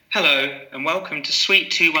Hello, and welcome to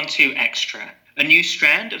Suite 212 Extra, a new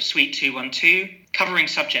strand of Suite 212 covering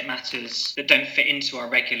subject matters that don't fit into our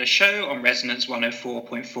regular show on Resonance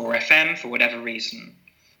 104.4 FM for whatever reason.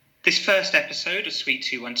 This first episode of Suite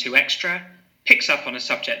 212 Extra picks up on a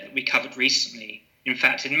subject that we covered recently, in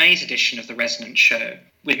fact in May's edition of the Resonance show,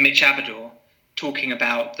 with Mitch Abador talking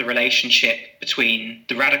about the relationship between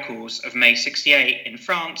the radicals of May 68 in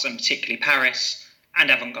France, and particularly Paris,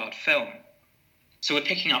 and avant-garde film. So we're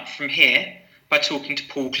picking up from here by talking to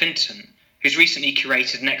Paul Clinton, who's recently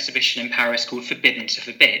curated an exhibition in Paris called Forbidden to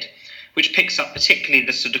Forbid, which picks up particularly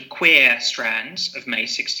the sort of queer strands of May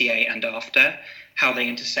 68 and after, how they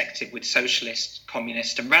intersected with socialist,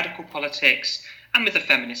 communist and radical politics, and with the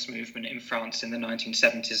feminist movement in France in the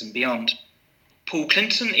 1970s and beyond. Paul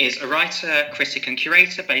Clinton is a writer, critic and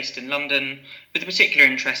curator based in London with a particular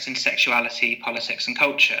interest in sexuality, politics and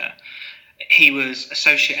culture. He was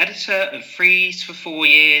associate editor of Frieze for 4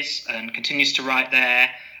 years and continues to write there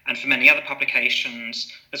and for many other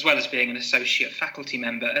publications, as well as being an associate faculty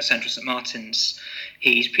member at Central St Martin's.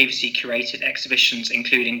 He's previously curated exhibitions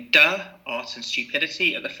including Art and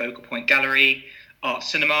Stupidity at the Focal Point Gallery, Art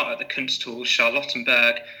Cinema at the Kunsthal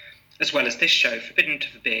Charlottenburg, as well as this show, Forbidden to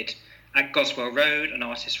Forbid, at Goswell Road, an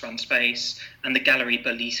artist-run space, and the Gallery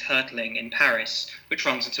Berlise Hurtling in Paris, which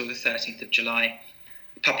runs until the 13th of July.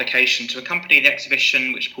 Publication to accompany the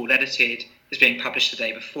exhibition, which Paul edited, is being published the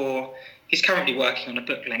day before. He's currently working on a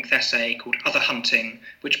book-length essay called Other Hunting,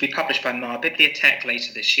 which will be published by Mar Bibliothèque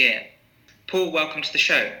later this year. Paul, welcome to the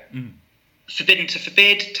show. Forbidden to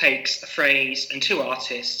Forbid takes a phrase and two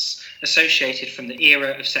artists associated from the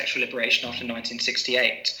era of sexual liberation after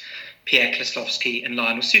 1968, Pierre Kleslovsky and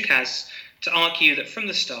Lionel Sucaz, to argue that from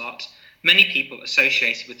the start, many people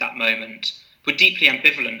associated with that moment were deeply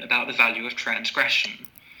ambivalent about the value of transgression,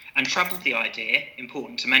 and travelled the idea,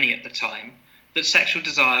 important to many at the time, that sexual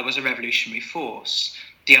desire was a revolutionary force,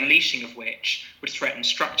 the unleashing of which would threaten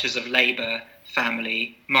structures of labour,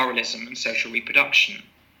 family, moralism and social reproduction.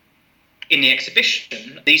 In the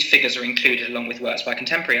exhibition, these figures are included along with works by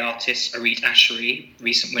contemporary artists Arit Ashary,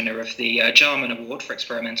 recent winner of the Jarman Award for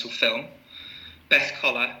Experimental Film, Beth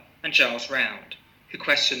Collar and Giles Round, who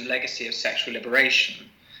question the legacy of sexual liberation,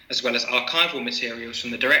 as well as archival materials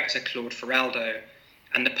from the director Claude Ferraldo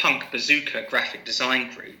and the Punk Bazooka graphic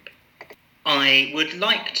design group. I would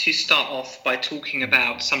like to start off by talking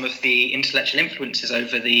about some of the intellectual influences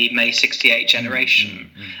over the May 68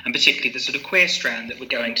 generation, and particularly the sort of queer strand that we're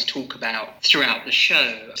going to talk about throughout the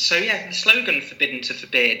show. So the slogan Forbidden to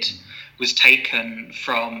Forbid was taken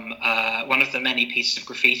from one of the many pieces of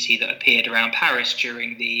graffiti that appeared around Paris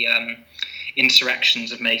during the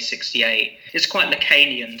insurrections of May 68. It's quite a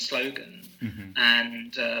Lacanian slogan,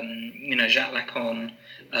 and Jacques Lacan,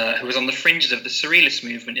 who was on the fringes of the Surrealist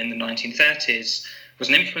movement in the 1930s, was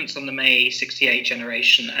an influence on the May 68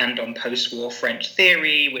 generation and on post-war French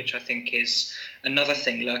theory, which I think is another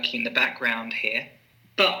thing lurking in the background here.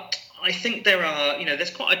 But I think there's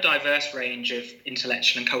quite a diverse range of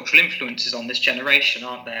intellectual and cultural influences on this generation,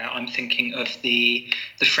 aren't there? I'm thinking of the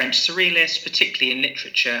French Surrealists, particularly in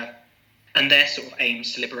literature, and their sort of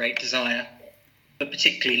aims to liberate desire, but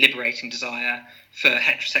particularly liberating desire for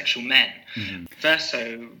heterosexual men.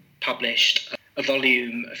 Verso published a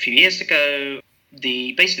volume a few years ago, the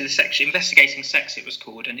Investigating Sex it was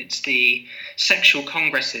called, and it's the sexual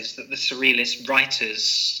congresses that the Surrealist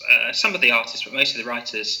writers, some of the artists, but most of the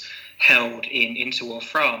writers, held in interwar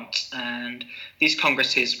France. And these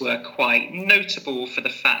congresses were quite notable for the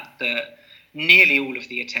fact that nearly all of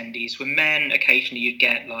the attendees were men. Occasionally you'd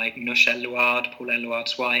get like Nochelle Louard, Paul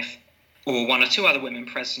Eluard's wife, or one or two other women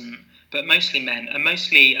present, but mostly men, and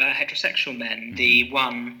mostly heterosexual men. The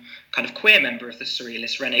one kind of queer member of the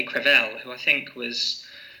Surrealists, René Crevel, who I think was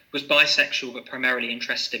bisexual but primarily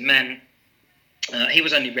interested in men, he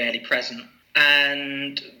was only rarely present.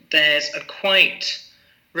 And there's a quite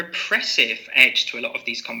repressive edge to a lot of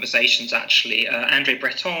these conversations, actually. André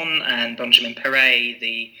Breton and Benjamin Perret,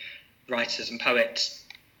 the writers and poets,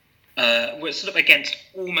 were sort of against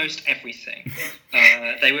almost everything.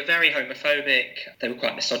 They were very homophobic, they were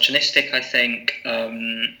quite misogynistic, I think.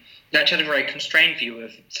 They actually had a very constrained view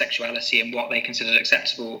of sexuality and what they considered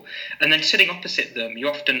acceptable. And then sitting opposite them, you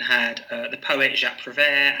often had the poet Jacques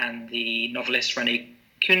Prévert and the novelist René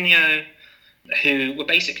Cugnot, who were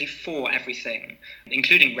basically for everything,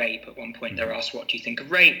 including rape. At one point they're asked, what do you think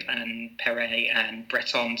of rape? And Perret and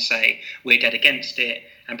Breton say, we're dead against it.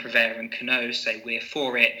 And Prévert and Cugnot say, we're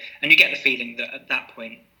for it. And you get the feeling that at that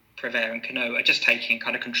point, Prévert and Cugnot are just taking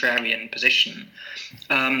kind of contrarian position.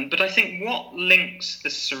 But I think what links the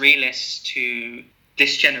Surrealists to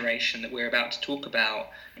this generation that we're about to talk about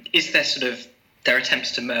is their sort of their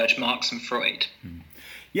attempts to merge Marx and Freud.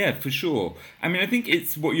 Yeah, for sure. I mean, I think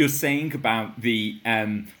it's what you're saying about the,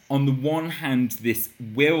 on the one hand, this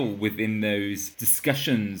will within those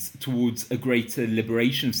discussions towards a greater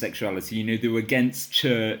liberation of sexuality. You know, they were against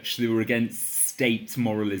church, they were against state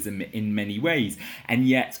moralism in many ways, and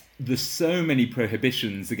yet there's so many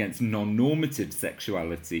prohibitions against non-normative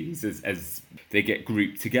sexualities as they get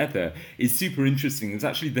grouped together is super interesting. There's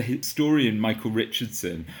actually the historian Michael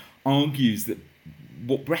Richardson argues that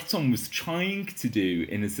what Breton was trying to do,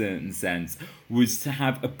 in a certain sense, was to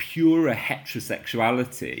have a purer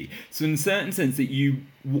heterosexuality. So in a certain sense that you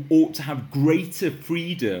ought to have greater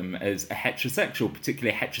freedom as a heterosexual,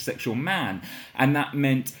 particularly a heterosexual man, and that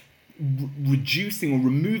meant reducing or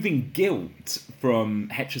removing guilt from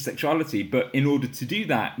heterosexuality, but in order to do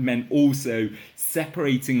that meant also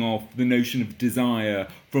separating off the notion of desire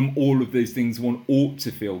from all of those things one ought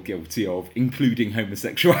to feel guilty of, including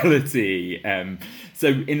homosexuality. So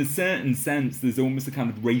in a certain sense, there's almost a kind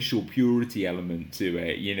of racial purity element to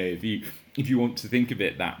it, you know, if you want to think of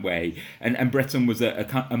it that way. And Breton was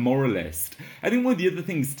a moralist. I think one of the other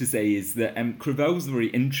things to say is that Crevel's a very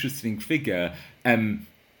interesting figure,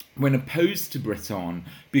 when opposed to Breton,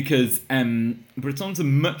 because Breton's a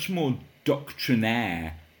much more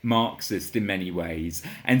doctrinaire Marxist in many ways.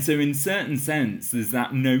 And so in certain sense, there's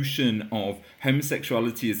that notion of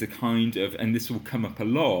homosexuality as a kind of, and this will come up a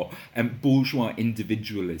lot, bourgeois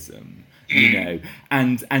individualism. You know,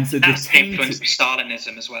 and so that's the influence of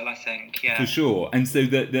Stalinism as well, I think. Yeah, for sure. And so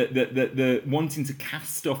the wanting to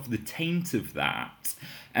cast off the taint of that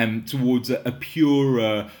towards a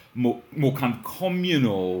purer, more kind of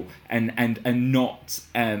communal and not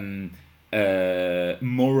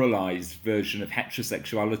moralized version of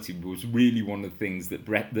heterosexuality was really one of the things that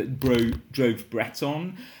drove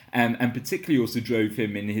Breton, and particularly also drove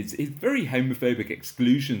him in his very homophobic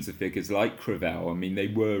exclusions of figures like Crevel. I mean, they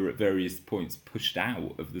were at various points pushed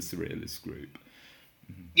out of the Surrealist group.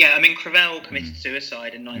 Yeah, I mean, Crevel committed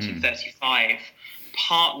suicide in 1935,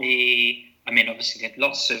 partly. I mean, obviously, there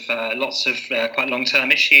are lots of quite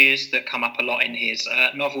long-term issues that come up a lot in his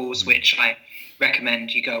novels, which I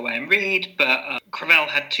recommend you go away and read. But Crevel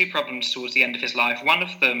had two problems towards the end of his life. One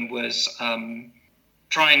of them was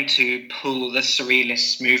trying to pull the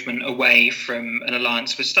Surrealist movement away from an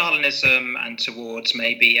alliance with Stalinism and towards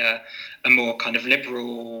maybe a more kind of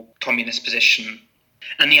liberal communist position.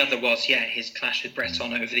 And the other was, his clash with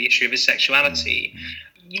Breton over the issue of his sexuality.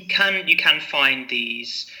 You can find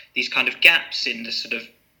these kind of gaps in the sort of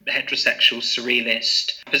heterosexual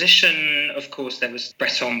surrealist position. Of course,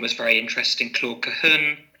 Breton was very interested in Claude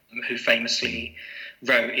Cahun, who famously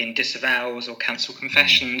wrote in Disavowals or Council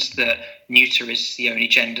Confessions that neuter is the only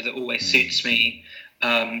gender that always suits me.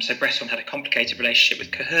 So Breton had a complicated relationship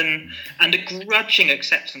with Cahun and a grudging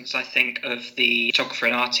acceptance, I think, of the photographer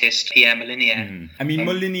and artist Pierre Molinier. I mean,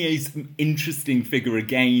 Molinier's an interesting figure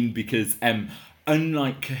again because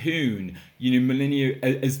unlike Cahun, you know, Molinier,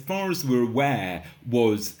 as far as we're aware,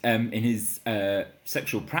 was in his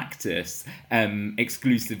sexual practice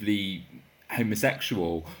exclusively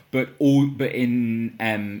homosexual, but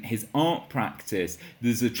in his art practice,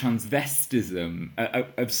 there's a transvestism,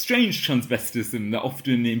 a strange transvestism that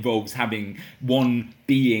often involves having one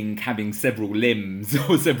being having several limbs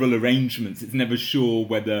or several arrangements. It's never sure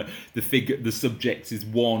whether the subject is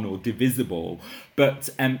one or divisible, but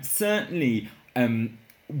certainly.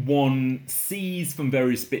 One sees from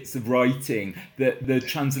various bits of writing that the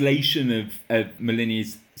translation of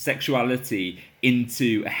Molinier's sexuality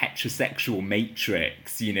into a heterosexual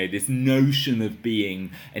matrix, you know, this notion of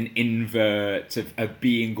being an invert, of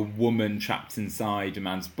being a woman trapped inside a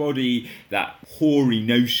man's body, that hoary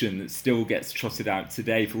notion that still gets trotted out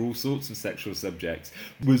today for all sorts of sexual subjects,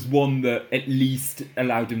 was one that at least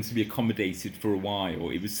allowed him to be accommodated for a while.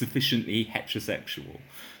 It was sufficiently heterosexual.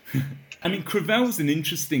 I mean, Crevel's an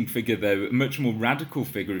interesting figure, though, a much more radical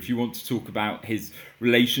figure, if you want to talk about his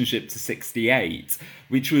relationship to 68,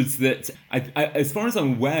 which was that, as far as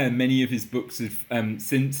I'm aware, many of his books have,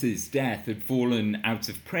 since his death, had fallen out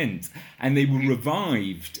of print, and they were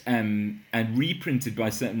revived and reprinted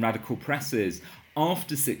by certain radical presses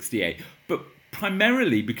after 68. But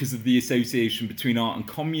primarily because of the association between art and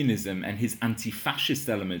communism and his anti-fascist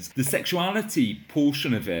elements. The sexuality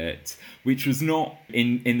portion of it, which was not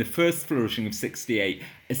in the first flourishing of 68,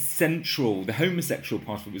 the homosexual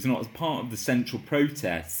part of it was not as part of the central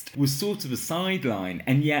protest, was sort of a sideline.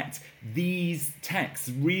 And yet these texts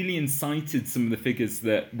really incited some of the figures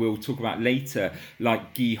that we'll talk about later,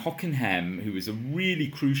 like Guy Hockenheim, who was a really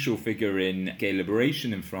crucial figure in gay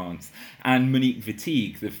liberation in France, and Monique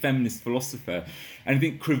Wittig, the feminist philosopher. And I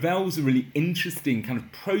think Crevel's a really interesting kind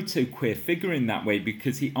of proto-queer figure in that way,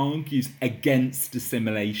 because he argues against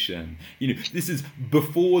assimilation. This is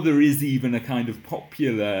before there is even a kind of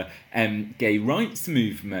popular gay rights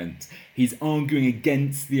movement. He's arguing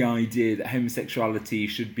against the idea that homosexuality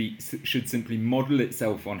should simply model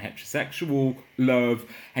itself on heterosexual love,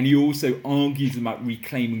 and he also argues about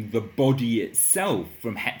reclaiming the body itself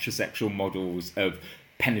from heterosexual models of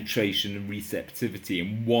penetration and receptivity,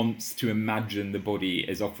 and wants to imagine the body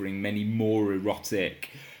as offering many more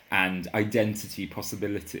erotic and identity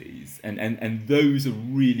possibilities. And those are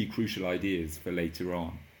really crucial ideas for later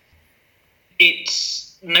on.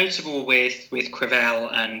 It's notable with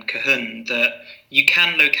Crevel and Cahun that you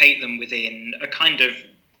can locate them within a kind of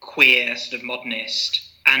queer sort of modernist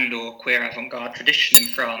and or queer avant-garde tradition in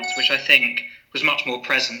France, which I think was much more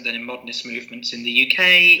present than in modernist movements in the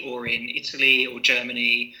UK or in Italy or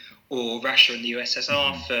Germany or Russia and the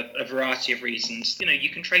USSR for a variety of reasons. You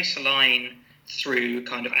can trace a line through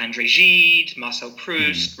kind of André Gide, Marcel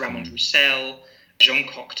Proust, Ramon Roussel, Jean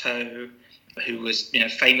Cocteau, who was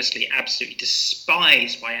famously absolutely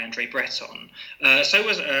despised by André Breton. So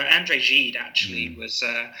was André Gide, actually, was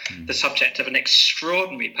the subject of an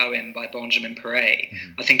extraordinary poem by Benjamin Péret.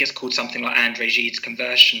 I think it's called something like André Gide's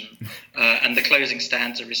Conversion. And the closing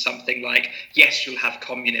stanza is something like, "Yes, you'll have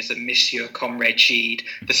communism, Monsieur Comrade Gide,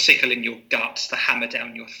 the sickle in your guts, the hammer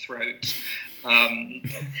down your throat."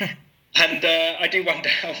 And I do wonder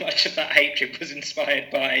how much of that hatred was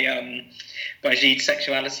inspired by Gide's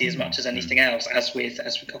sexuality as much as anything else, as with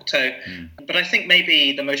Cocteau. But I think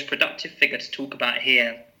maybe the most productive figure to talk about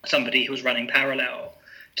here, somebody who was running parallel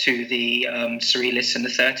to the Surrealists in the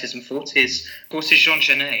 30s and 40s, of course, is Jean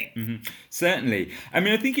Genet. Certainly. I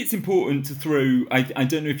mean, I think it's important to throw, I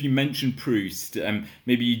don't know if you mentioned Proust,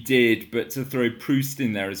 maybe you did, but to throw Proust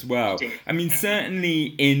in there as well. I mean,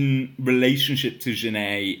 certainly in relationship to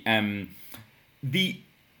Genet,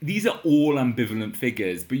 these are all ambivalent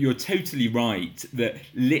figures, but you're totally right that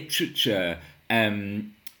literature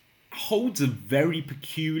holds a very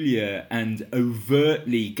peculiar and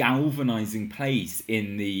overtly galvanizing place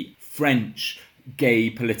in the French gay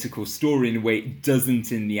political story in a way it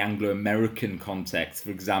doesn't in the Anglo-American context, for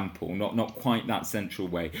example, not quite that central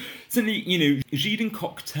way. Certainly, Gide and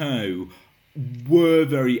Cocteau were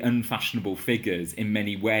very unfashionable figures in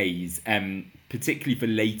many ways, particularly for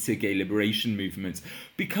later gay liberation movements,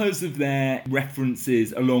 because of their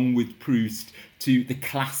references, along with Proust, to the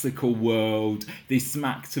classical world. They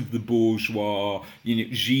smacked of the bourgeois.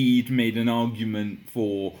 Gide made an argument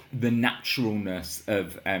for the naturalness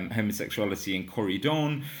of homosexuality in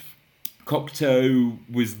Corydon. Cocteau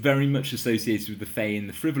was very much associated with the fey and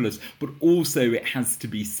the frivolous, but also, it has to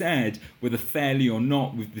be said, whether fairly or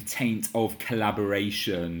not, with the taint of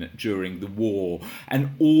collaboration during the war.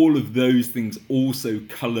 And all of those things also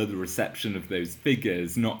colour the reception of those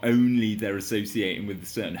figures. Not only they're associating with a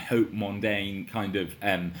certain haute mondaine kind of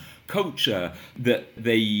culture that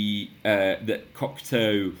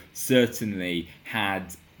Cocteau certainly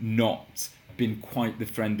had not been quite the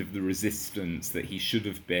friend of the resistance that he should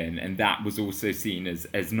have been, and that was also seen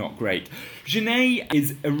as not great. Genet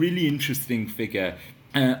is a really interesting figure.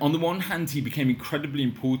 On the one hand, he became incredibly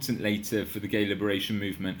important later for the gay liberation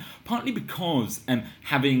movement, partly because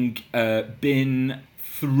having been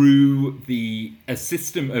through a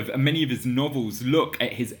system of many of his novels look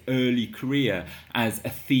at his early career as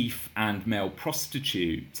a thief and male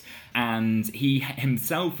prostitute. And he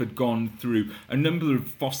himself had gone through a number of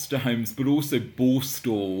foster homes, but also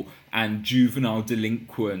borstal and juvenile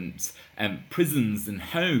delinquent prisons and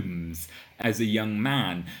homes as a young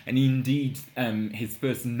man. And indeed, his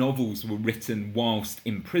first novels were written whilst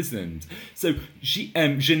imprisoned. So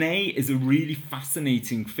Genet is a really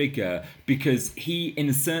fascinating figure, because he, in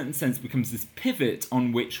a certain sense, becomes this pivot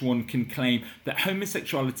on which one can claim that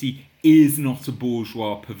homosexuality is not a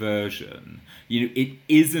bourgeois perversion. It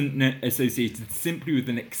isn't associated simply with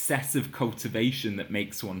an excessive cultivation that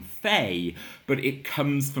makes one fey, but it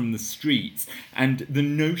comes from the streets. And the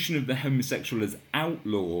notion of the homosexual as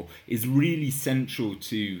outlaw is really central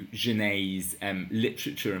to Genet's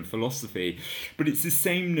literature and philosophy. But it's the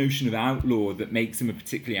same notion of outlaw that makes him a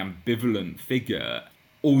particularly ambivalent figure.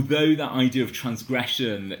 although that idea of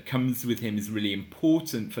transgression that comes with him is really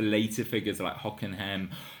important for later figures like Hockenheim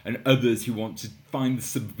and others who want to find the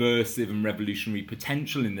subversive and revolutionary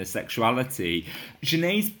potential in their sexuality,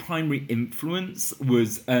 Genet's primary influence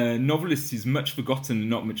was a novelist who's much forgotten and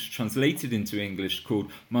not much translated into English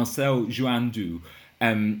called Marcel Jouandeau,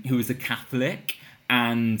 who was a Catholic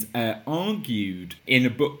and argued in a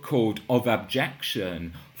book called Of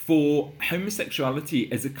Abjection for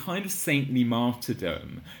homosexuality as a kind of saintly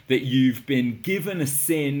martyrdom, that you've been given a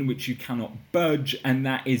sin which you cannot budge, and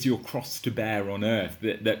that is your cross to bear on earth,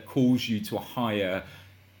 that calls you to a higher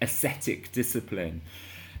ascetic discipline.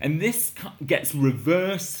 And this gets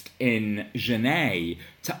reversed in Genet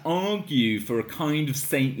to argue for a kind of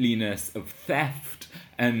saintliness of theft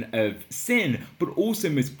and of sin, but also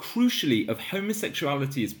most crucially of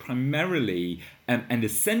homosexuality as primarily and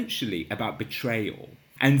essentially about betrayal.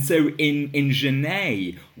 And so in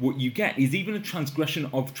Genet, what you get is even a transgression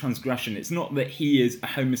of transgression. It's not that he is a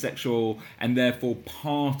homosexual and therefore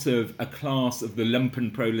part of a class of the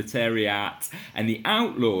lumpen proletariat and the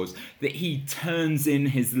outlaws, that he turns in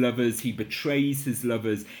his lovers, he betrays his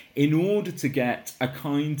lovers in order to get a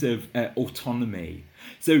kind of autonomy.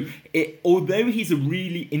 So although he's a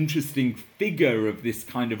really interesting figure of this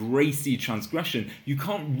kind of racy transgression, you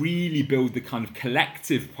can't really build the kind of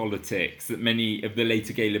collective politics that many of the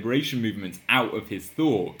later gay liberation movements out of his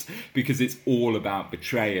thought, because it's all about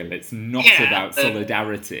betrayal. It's not about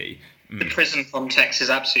solidarity. The prison context is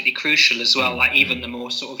absolutely crucial as well, like even the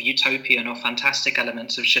more sort of utopian or fantastic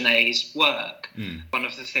elements of Genet's work. One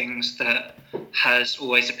of the things that has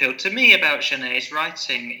always appealed to me about Genet's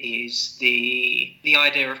writing is the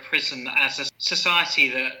idea of prison as a society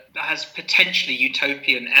that has potentially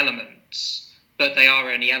utopian elements, but they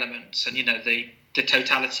are only elements, and the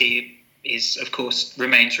totality is, of course,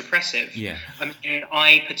 remains repressive. Yeah. I mean,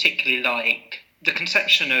 I particularly like the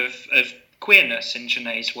conception of queerness in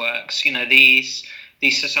Genet's works. These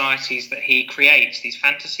societies that he creates, these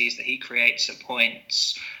fantasies that he creates at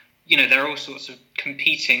points, there are all sorts of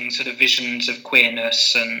competing sort of visions of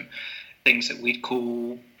queerness, and things that we'd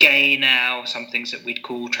call gay now, some things that we'd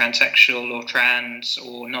call transsexual or trans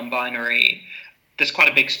or non-binary. There's quite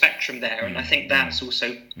a big spectrum there, and I think that's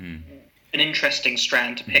also an interesting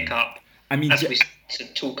strand to pick up as we to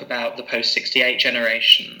talk about the post-68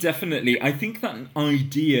 generation. Definitely. I think that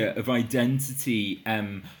idea of identity,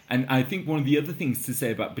 and I think one of the other things to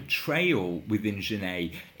say about betrayal within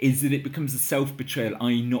Genet is that it becomes a self-betrayal,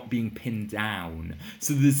 i.e. not being pinned down.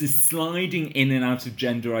 So there's this sliding in and out of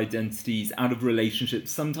gender identities, out of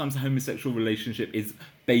relationships. Sometimes a homosexual relationship is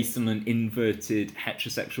based on an inverted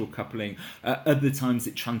heterosexual coupling. Other times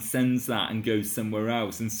it transcends that and goes somewhere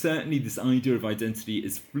else. And certainly this idea of identity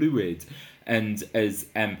is fluid and as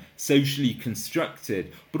socially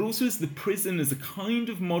constructed, but also as the prison as a kind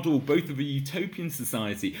of model both of a utopian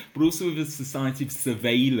society, but also of a society of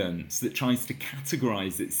surveillance that tries to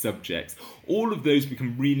categorise its subjects. All of those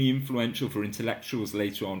become really influential for intellectuals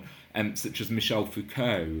later on, such as Michel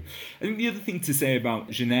Foucault. I think the other thing to say about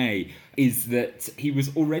Genet is that he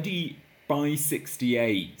was already, by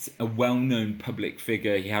 68, a well-known public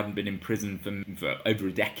figure. He hadn't been in prison for over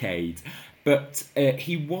a decade. But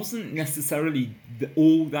he wasn't necessarily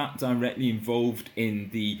all that directly involved in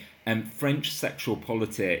the French sexual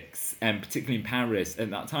politics, particularly in Paris at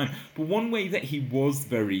that time. But one way that he was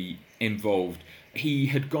very involved, he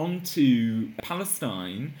had gone to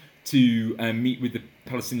Palestine to meet with the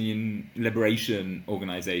Palestinian Liberation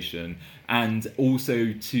Organization and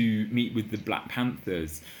also to meet with the Black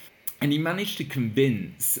Panthers. And he managed to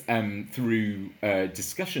convince, through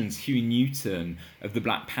discussions, Huey Newton of the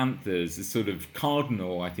Black Panthers, a sort of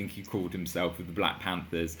cardinal, I think he called himself, of the Black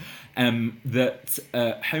Panthers, that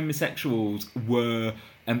homosexuals were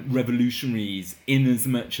revolutionaries in as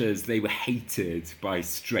much as they were hated by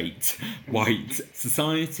straight white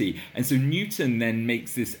society. And so Newton then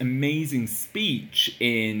makes this amazing speech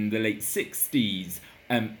in the late 60s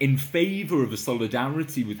in favour of a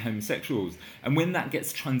solidarity with homosexuals. And when that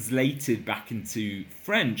gets translated back into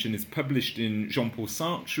French and is published in Jean-Paul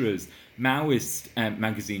Sartre's Maoist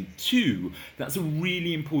magazine Two, that's a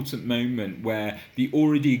really important moment where the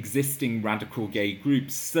already existing radical gay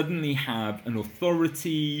groups suddenly have an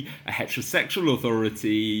authority, a heterosexual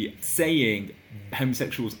authority, saying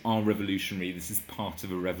homosexuals are revolutionary. This is part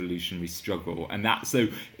of a revolutionary struggle. And that, so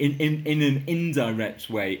in an indirect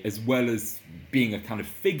way, as well as being a kind of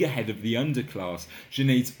figurehead of the underclass,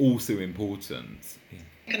 Genet's also important.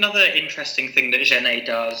 Yeah. Another interesting thing that Genet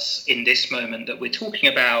does in this moment that we're talking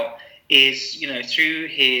about is, through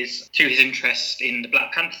his interest in the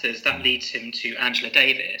Black Panthers, that leads him to Angela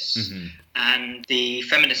Davis. And the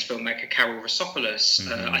feminist filmmaker Carol Rosopoulos,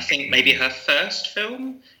 I think maybe her first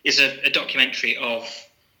film is a documentary of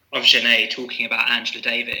Genet talking about Angela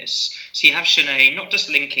Davis. So you have Genet not just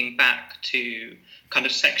linking back to kind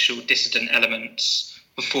of sexual dissident elements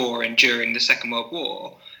before and during the Second World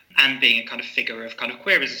War, and being a kind of figure of kind of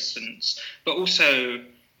queer resistance, but also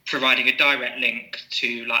providing a direct link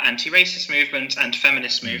to like anti-racist movements and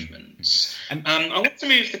feminist movements. I want to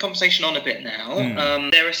move the conversation on a bit now.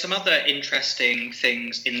 There are some other interesting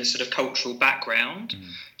things in the sort of cultural background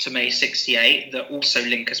to May 68 that also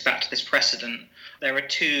link us back to this precedent. There are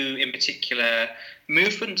two in particular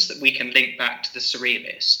movements that we can link back to the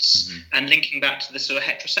Surrealists. And linking back to the sort of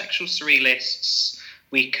heterosexual Surrealists,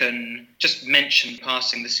 we can just mention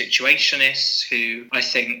passing the Situationists, who I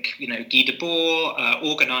think, Guy Debord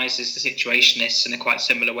organises the Situationists in a quite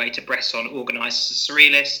similar way to Bresson organises the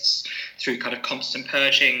Surrealists, through kind of constant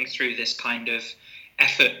purging, through this kind of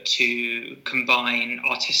effort to combine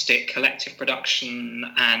artistic collective production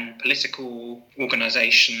and political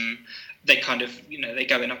organisation. They kind of, they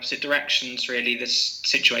go in opposite directions, really. The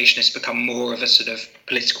Situationists become more of a sort of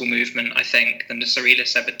political movement, I think, than the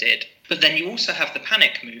Surrealists ever did. But then you also have the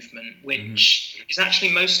Panic movement, which is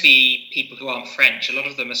actually mostly people who aren't French. A lot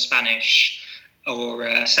of them are Spanish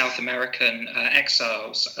or South American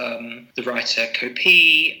exiles. The writer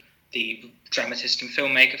Copy, the dramatist and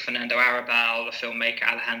filmmaker Fernando Arrabal, the filmmaker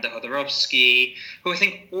Alejandro Jodorowsky, who I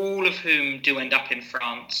think all of whom do end up in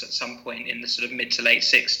France at some point in the sort of mid to late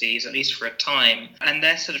 60s, at least for a time. And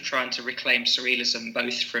they're sort of trying to reclaim surrealism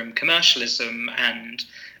both from commercialism and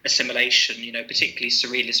assimilation. Particularly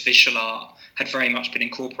surrealist visual art had very much been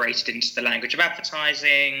incorporated into the language of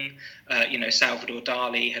advertising. Salvador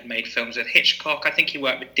Dali had made films with Hitchcock. I think he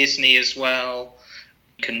worked with Disney as well.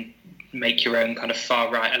 You can make your own kind of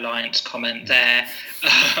far-right alliance comment there.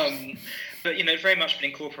 But, very much been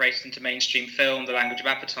incorporated into mainstream film, the language of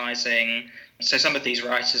advertising. So some of these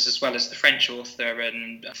writers, as well as the French author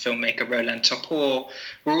and filmmaker Roland Topor,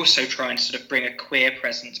 were also trying to sort of bring a queer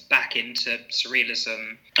presence back into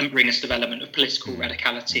surrealism and bring this development of political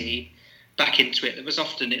radicality back into it that was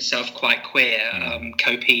often itself quite queer.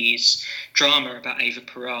 Copy's drama about Eva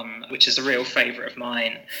Peron, which is a real favourite of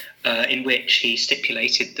mine, in which he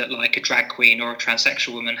stipulated that like a drag queen or a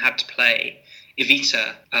transsexual woman had to play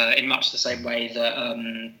Evita in much the same way that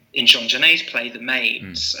in Jean Genet's play The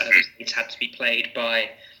Maids, the maids had to be played by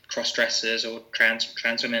cross-dressers or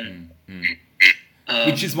trans women.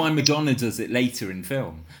 Which is why Madonna does it later in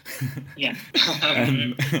film. Yeah.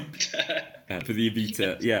 For the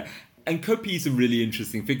Evita, yeah. And Copy is a really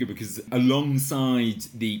interesting figure because alongside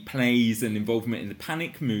the plays and involvement in the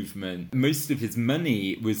Panic movement, most of his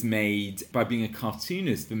money was made by being a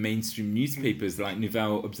cartoonist for mainstream newspapers like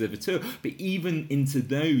Nouvel Observateur. But even into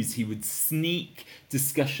those, he would sneak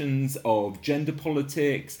discussions of gender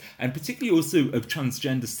politics and particularly also of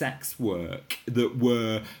transgender sex work that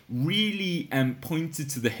were really pointed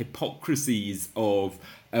to the hypocrisies of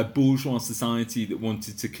a bourgeois society that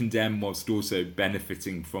wanted to condemn whilst also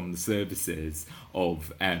benefiting from the services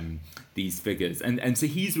of these figures. And so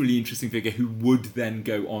he's a really interesting figure who would then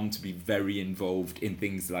go on to be very involved in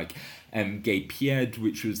things like Gay Pied,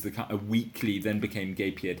 which was a weekly, then became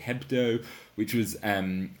Gay Pied Hebdo, which was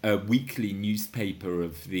a weekly newspaper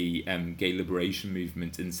of the gay liberation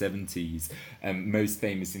movement in the 70s. Most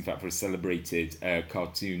famous, in fact, for a celebrated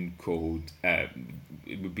cartoon called,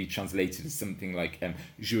 it would be translated as something like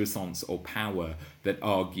jouissance or power, that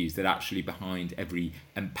argues that actually behind every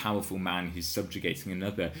powerful man who's subjugating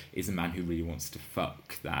another is a man who really wants to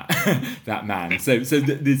fuck that that man. So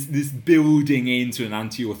this building into an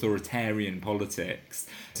anti-authoritarian politics,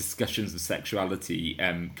 discussions of sexuality.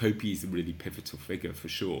 Copy is a really pivotal figure for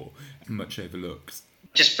sure, much overlooked.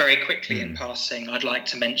 Just very quickly in passing, I'd like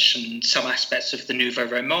to mention some aspects of the Nouveau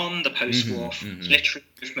Roman, the post-war literary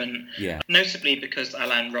movement, notably because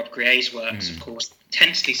Alain Robbe-Grillet's works, of course,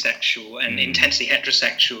 intensely sexual and intensely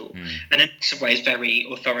heterosexual, and in lots of ways very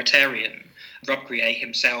authoritarian. Robbe-Grillet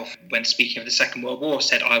himself, when speaking of the Second World War,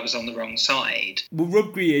 said, "I was on the wrong side." Well,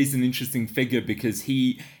 Robbe-Grillet is an interesting figure because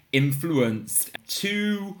he influenced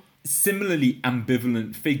two similarly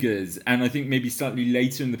ambivalent figures, and I think maybe slightly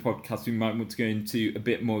later in the podcast we might want to go into a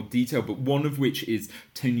bit more detail, but one of which is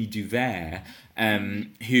Tony Duvert,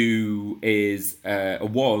 who is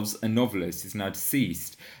was a novelist, is now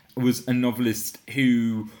deceased, was a novelist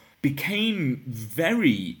who became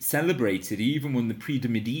very celebrated. He even won the Prix de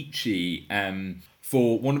Medici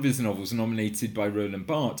for one of his novels, nominated by Roland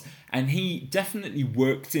Barthes, and he definitely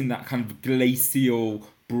worked in that kind of glacial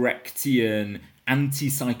Brechtian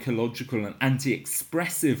anti-psychological and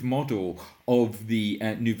anti-expressive model of the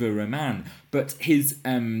Nouveau Roman. But his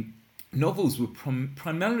novels were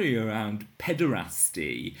primarily around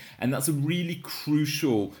pederasty, and that's a really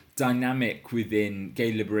crucial dynamic within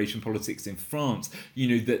gay liberation politics in France.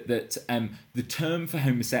 That the term for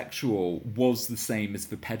homosexual was the same as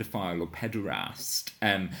for pedophile or pederast,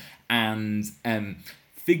 and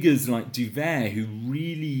figures like Duvert, who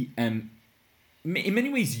really in many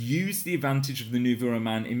ways used the advantage of the Nouveau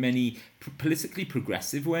Roman in many politically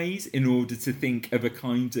progressive ways in order to think of a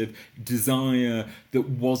kind of desire that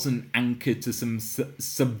wasn't anchored to some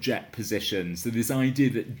subject position. So this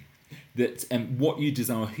idea that what you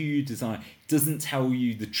desire, who you desire, doesn't tell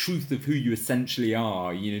you the truth of who you essentially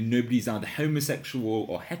are. Nobody's either homosexual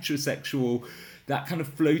or heterosexual. That kind of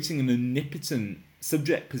floating and omnipotent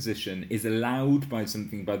subject position is allowed by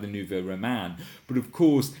the Nouveau Roman. But of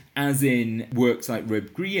course, as in works like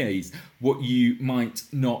Robbe-Grillet's, what you might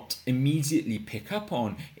not immediately pick up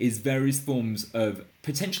on is various forms of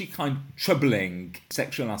potentially kind of troubling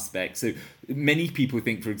sexual aspects. So many people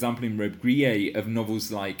think, for example, in Robbe-Grillet, of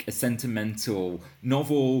novels like A Sentimental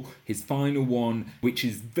Novel, his final one, which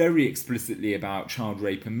is very explicitly about child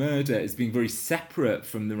rape and murder, as being very separate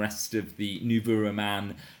from the rest of the Nouveau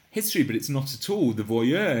Roman history, but it's not at all. The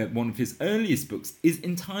Voyeur, one of his earliest books, is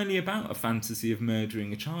entirely about a fantasy of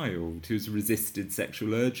murdering a child who's resisted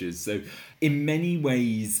sexual urges. So in many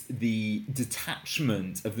ways, the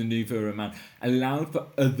detachment of the Nouveau Roman allowed for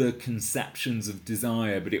other conceptions of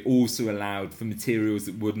desire, but it also allowed for materials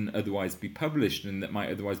that wouldn't otherwise be published and that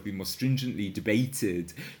might otherwise be more stringently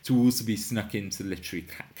debated to also be snuck into literary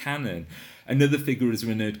canon. Another figure is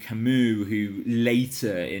Renaud Camus, who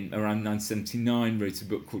later, in around 1979, wrote a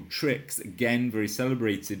book called Tricks, again very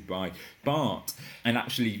celebrated by Barthes. And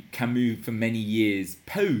actually, Camus, for many years,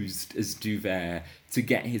 posed as Duvert to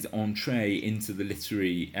get his entree into the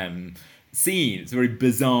literary scene. It's a very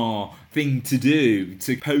bizarre thing to do,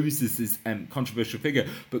 to pose as this controversial figure.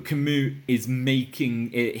 But Camus is making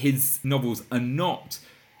his novels are not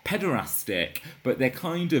pederastic, but they're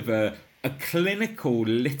kind of a clinical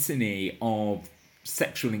litany of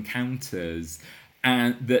sexual encounters,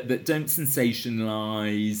 and that don't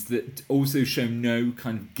sensationalize, that also show no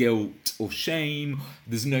kind of guilt or shame.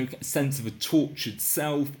 There's no sense of a tortured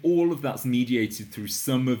self. All of that's mediated through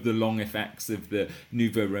some of the long effects of the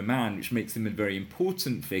Nouveau Roman, which makes him a very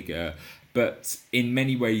important figure. But in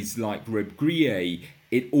many ways, like Robbe-Grillet,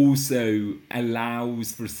 it also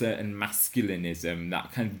allows for a certain masculinism,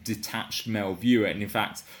 that kind of detached male viewer. And in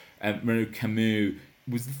fact, Renaud Camus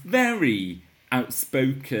was very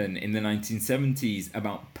outspoken in the 1970s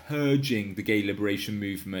about purging the gay liberation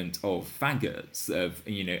movement of faggots, of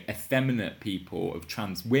effeminate people, of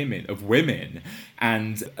trans women, of women.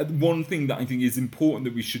 And one thing that I think is important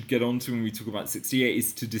that we should get onto when we talk about 68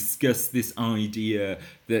 is to discuss this idea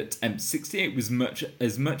that 68 was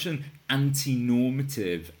as much an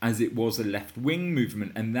anti-normative as it was a left-wing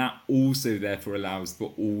movement, and that also therefore allows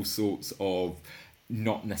for all sorts of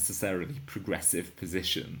not necessarily progressive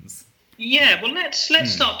positions. Yeah, well, let's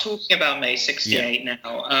start talking about May 68 now.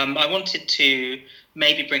 I wanted to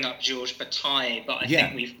maybe bring up Georges Bataille, but I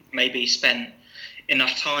think we've maybe spent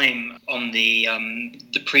enough time on the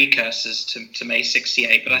precursors to May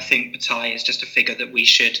 68. But I think Bataille is just a figure that we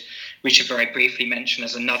should very briefly mention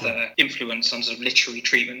as another influence on sort of literary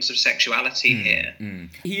treatments of sexuality here.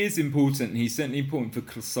 He is important. He's certainly important for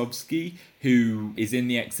Kosowski, who is in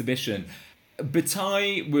the exhibition.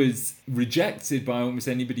 Bataille was rejected by almost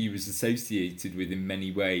anybody he was associated with in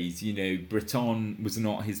many ways. Breton was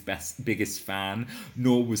not his biggest fan,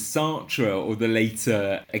 nor was Sartre or the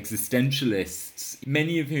later existentialists,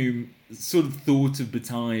 many of whom sort of thought of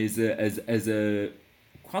Bataille as a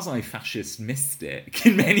quasi-fascist mystic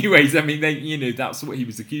in many ways. I mean, that's what he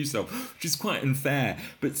was accused of, which is quite unfair.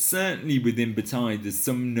 But certainly within Bataille, there's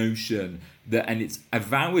some notion that, and it's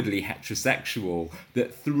avowedly heterosexual,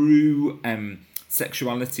 that through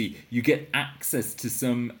sexuality you get access to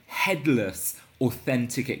some headless,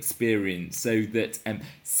 authentic experience, so that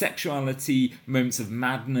sexuality, moments of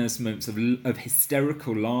madness, moments of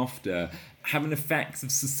hysterical laughter, have an effect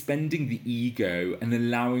of suspending the ego and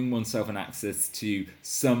allowing oneself an access to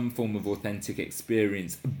some form of authentic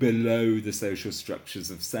experience below the social structures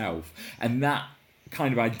of self. And that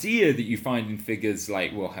kind of idea that you find in figures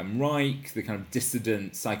like Wilhelm Reich, the kind of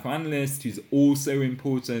dissident psychoanalyst who's also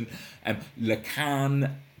important,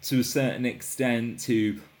 Lacan to a certain extent,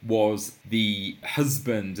 who was the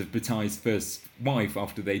husband of Bataille's first wife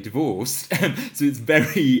after they divorced. So it's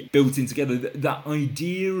very built in together. That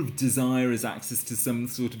idea of desire as access to some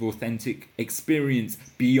sort of authentic experience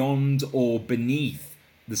beyond or beneath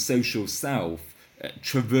the social self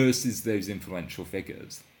traverses those influential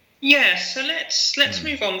figures. Yeah, so let's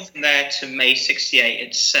move on from there to May 68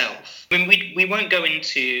 itself. I mean, we won't go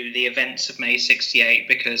into the events of May 68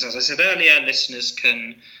 because, as I said earlier, listeners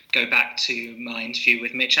can go back to my interview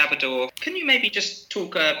with Mitch Abador. Can you maybe just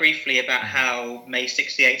talk briefly about how May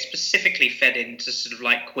 68 specifically fed into sort of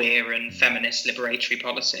like queer and feminist liberatory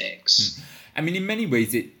politics? I mean, in many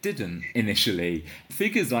ways, it didn't initially.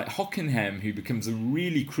 Figures like Hockenheim, who becomes a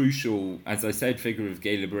really crucial, as I said, figure of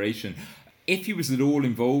gay liberation, if he was at all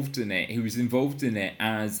involved in it, he was involved in it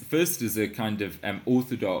as a kind of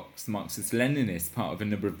orthodox Marxist-Leninist, part of a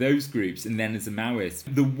number of those groups, and then as a Maoist.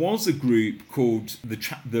 There was a group called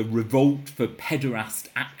the Revolt for Pederast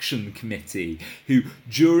Action Committee, who,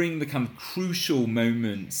 during the kind of crucial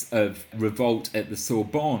moments of revolt at the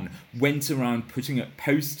Sorbonne, went around putting up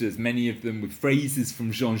posters, many of them with phrases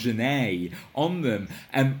from Jean Genet on them,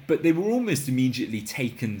 but they were almost immediately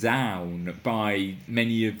taken down by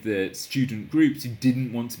many of the student groups who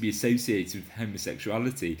didn't want to be associated with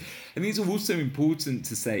homosexuality. I think it's also important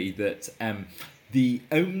to say that the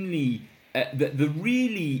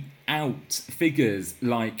really out figures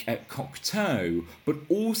like Cocteau, but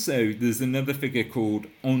also there's another figure called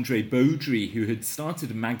André Baudry who had started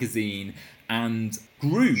a magazine and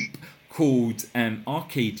group called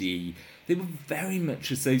Arcadie. They were very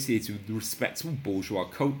much associated with the respectable bourgeois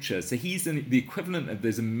culture. So he's the equivalent of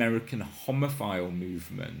those American homophile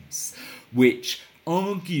movements, which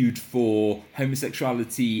argued for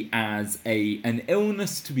homosexuality as an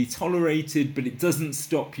illness to be tolerated, but it doesn't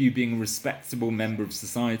stop you being a respectable member of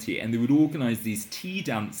society. And they would organise these tea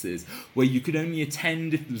dances where you could only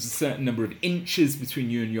attend if there was a certain number of inches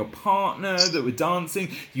between you and your partner that were dancing.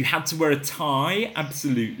 You had to wear a tie,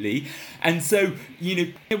 absolutely. And so,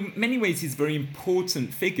 in many ways, he's a very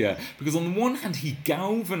important figure because on the one hand, he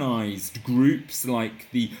galvanised groups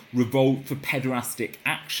like the Revolt for Pederastic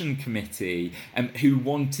Action Committee, who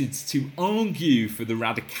wanted to argue for the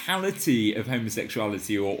radicality of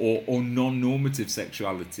homosexuality or non-normative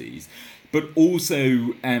sexualities. But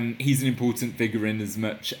also, he's an important figure in as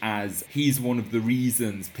much as he's one of the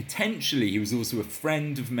reasons, potentially, he was also a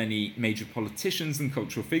friend of many major politicians and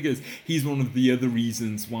cultural figures. He's one of the other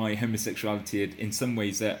reasons why homosexuality had, in some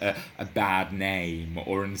ways, a bad name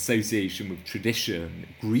or an association with tradition,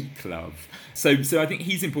 Greek love. So I think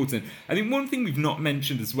he's important. I think one thing we've not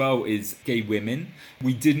mentioned as well is gay women.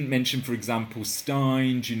 We didn't mention, for example,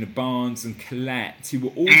 Stein, Gina Barnes and Colette, who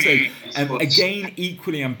were also, again,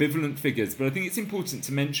 equally ambivalent figures. But I think it's important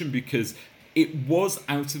to mention because it was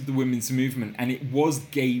out of the women's movement and it was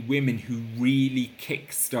gay women who really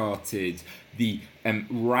kick-started the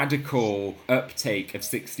radical uptake of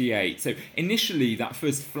 68. So initially, that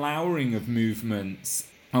first flowering of movements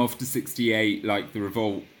after 68, like the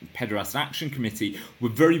Revolt Pederast Action Committee, were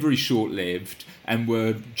very, very short-lived and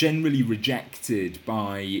were generally rejected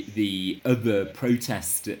by the other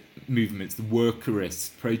protest movements, the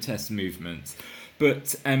workerist protest movements.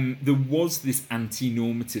 But there was this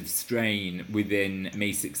anti-normative strain within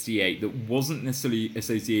May 68 that wasn't necessarily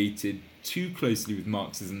associated too closely with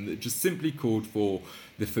Marxism, that just simply called for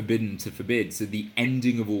the forbidden to forbid, so the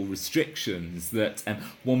ending of all restrictions, that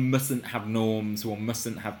one mustn't have norms, one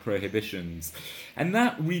mustn't have prohibitions. And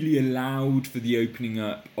that really allowed for the opening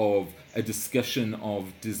up of a discussion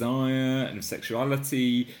of desire and of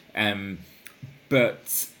sexuality,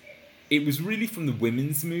 but it was really from the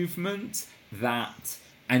women's movement that,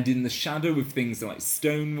 and in the shadow of things like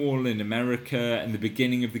Stonewall in America and the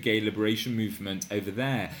beginning of the gay liberation movement over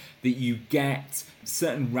there, that you get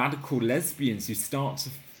certain radical lesbians who start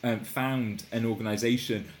to found an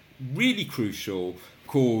organisation really crucial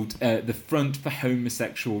called the Front for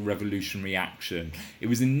Homosexual Revolutionary Action. It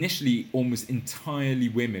was initially almost entirely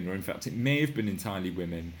women, or in fact it may have been entirely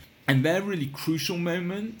women. And they're really crucial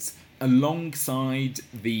moments alongside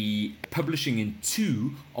the publishing in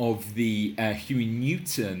 2 of the Huey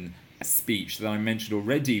Newton speech that I mentioned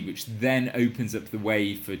already, which then opens up the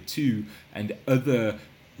way for 2 and other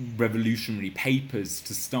revolutionary papers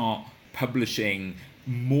to start publishing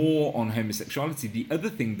more on homosexuality. The other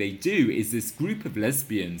thing they do is this group of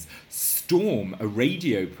lesbians storm a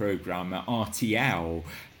radio program at RTL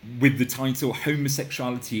with the title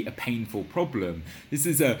 "Homosexuality: A Painful Problem." This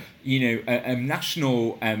is a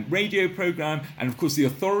national radio program, and of course the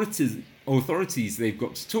authorities authorities, they've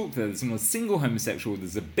got to talk there. There's not a single homosexual.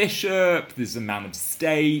 There's a bishop, there's a man of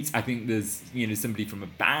state, I think there's, somebody from a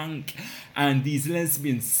bank, and these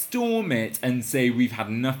lesbians storm it and say, we've had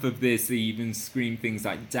enough of this. They even scream things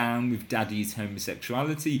like, down with daddy's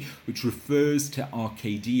homosexuality, which refers to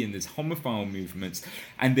RKD and this homophile movements,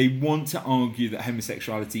 and they want to argue that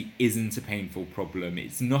homosexuality isn't a painful problem.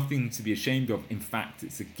 It's nothing to be ashamed of. In fact,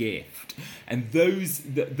 it's a gift. And those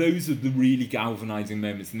are the really galvanizing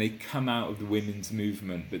moments, and they come out of the women's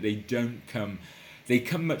movement, but they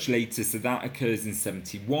come much later. So that occurs in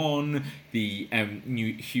 71, the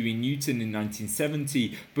Huey Newton in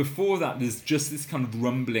 1970. Before that, there's just this kind of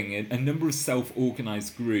rumbling, a number of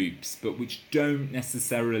self-organized groups, but which don't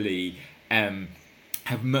necessarily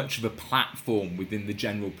have much of a platform within the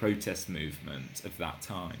general protest movement of that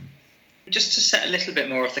time. Just to set a little bit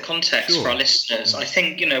more of the context for our listeners, I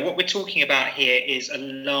think, what we're talking about here is a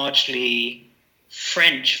largely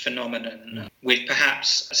French phenomenon with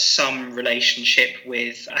perhaps some relationship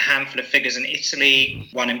with a handful of figures in Italy,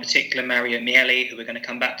 one in particular, Mario Mieli, who we're going to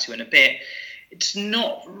come back to in a bit. It's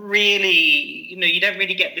not really, you don't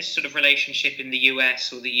really get this sort of relationship in the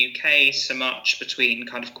US or the UK so much between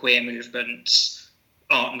kind of queer movements,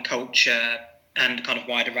 art and culture, and kind of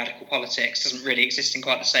wider radical politics. Doesn't really exist in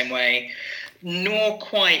quite the same way, nor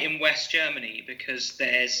quite in West Germany, because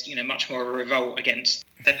there's, much more of a revolt against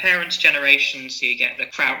their parents' generation. So you get the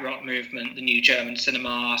Krautrock movement, the new German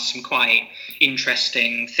cinema, some quite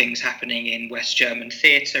interesting things happening in West German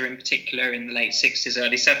theatre in particular in the late 60s,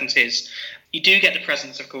 early 70s. You do get the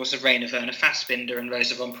presence, of course, of Rainer Werner Fassbinder and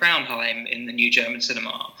Rosa von Braunheim in the new German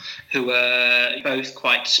cinema, who are both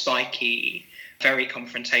quite spiky, very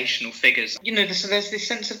confrontational figures. So there's this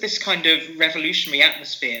sense of this kind of revolutionary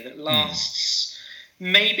atmosphere that lasts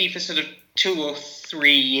maybe for sort of 2 or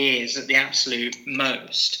 3 years at the absolute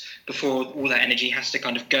most before all that energy has to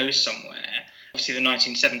kind of go somewhere. Obviously, the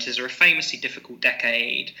 1970s are a famously difficult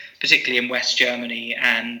decade, particularly in West Germany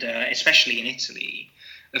and especially in Italy.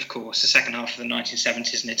 Of course, the second half of the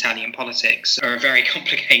 1970s in Italian politics are a very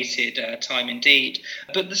complicated time indeed.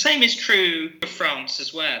 But the same is true of France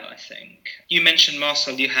as well, I think. You mentioned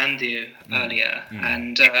Marcel Duhandieu earlier,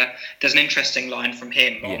 and there's an interesting line from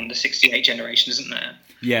him on the 68 generation, isn't there?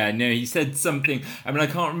 Yeah, no, he said something, I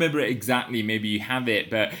can't remember it exactly, maybe you have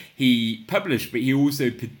it, but he published, but he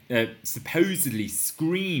also supposedly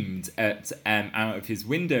screamed at out of his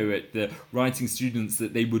window at the writing students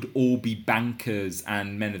that they would all be bankers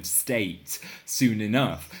and men of state soon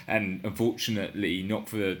enough. And unfortunately, not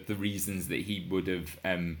for the reasons that he would have,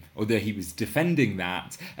 although he was defending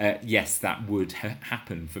that, yes, that would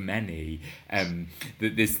happen for many.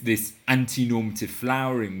 That this anti-normative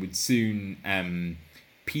flowering would soon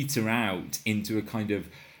peter out into a kind of,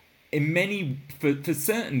 in many, for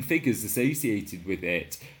certain figures associated with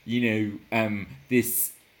it,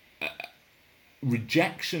 this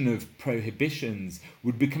rejection of prohibitions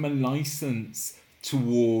would become a license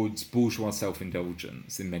towards bourgeois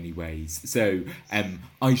self-indulgence in many ways. So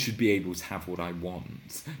I should be able to have what I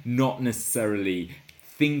want, not necessarily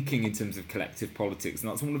thinking in terms of collective politics. And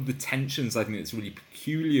that's one of the tensions I think that's really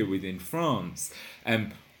peculiar within France.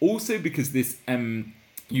 Also because this...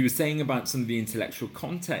 you were saying about some of the intellectual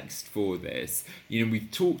context for this. We've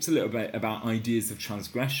talked a little bit about ideas of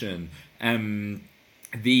transgression.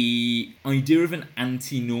 The idea of an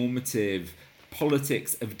anti-normative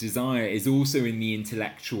politics of desire is also in the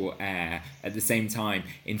intellectual air at the same time,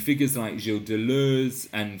 in figures like Gilles Deleuze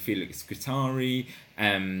and Félix Guattari,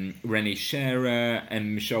 René Scherer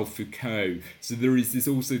and Michel Foucault. So there is this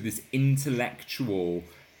intellectual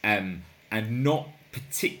and not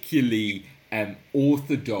particularly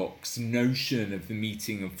orthodox notion of the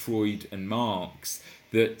meeting of Freud and Marx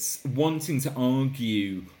that's wanting to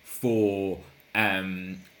argue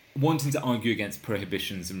against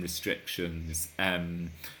prohibitions and restrictions.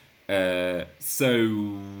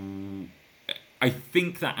 So I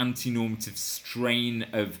think that anti-normative strain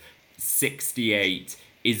of 68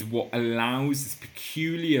 is what allows this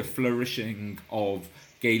peculiar flourishing of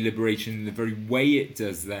gay liberation in the very way it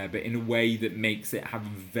does there, but in a way that makes it have a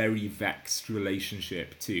very vexed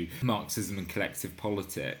relationship to Marxism and collective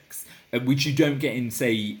politics, which you don't get in,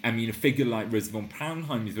 say, a figure like Rosa von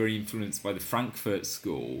Braunheim is very influenced by the Frankfurt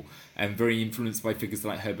School and very influenced by figures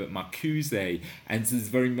like Herbert Marcuse, and so there's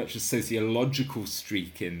very much a sociological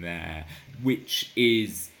streak in there, which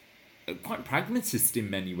is quite pragmatist in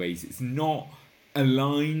many ways. It's not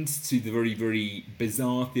aligned to the very, very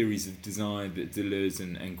bizarre theories of desire that Deleuze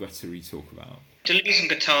and Guattari talk about. Deleuze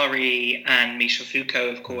and Guattari and Michel Foucault,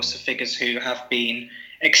 of course, are figures who have been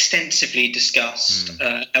extensively discussed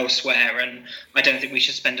elsewhere, and I don't think we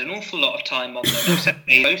should spend an awful lot of time on them. Except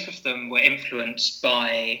both of them were influenced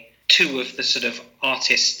by two of the sort of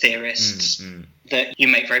artist theorists that you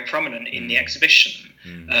make very prominent in the exhibition.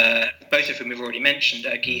 Both of whom we've already mentioned,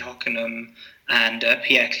 Guy Hockenham and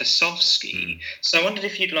Pierre Klossowski. So I wondered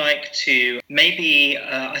if you'd like to maybe,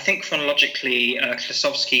 I think chronologically,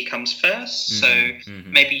 Klossowski comes first. So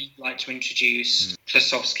maybe you'd like to introduce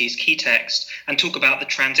Klossowski's key text and talk about the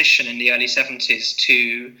transition in the early 70s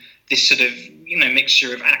to this sort of,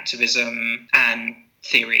 mixture of activism and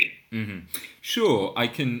theory. Sure, I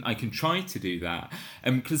can try to do that.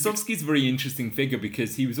 Klossowski's a very interesting figure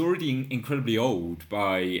because he was already incredibly old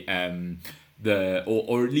by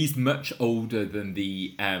or at least much older than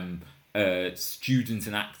the student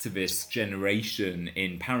and activist generation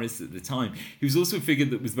in Paris at the time. He was also a figure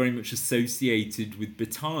that was very much associated with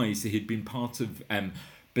Bataille, so he'd been part of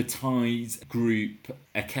Bataille's group,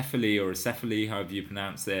 Acephaly or Acephaly, however you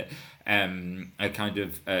pronounce it, a kind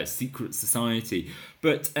of secret society.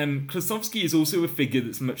 But Klossowski is also a figure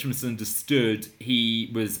that's much misunderstood.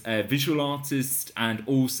 He was a visual artist and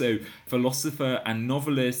also philosopher and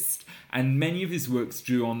novelist, and many of his works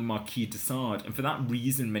drew on the Marquis de Sade, and for that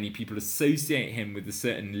reason many people associate him with a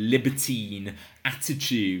certain libertine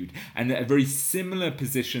attitude and a very similar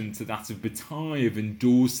position to that of Bataille of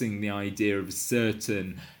endorsing the idea of a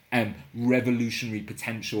certain revolutionary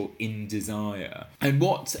potential in desire. And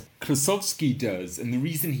what Klossowski does, and the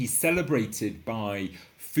reason he's celebrated by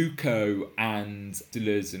Foucault and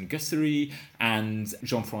Deleuze and Guattari, and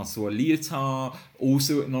Jean-François Lyotard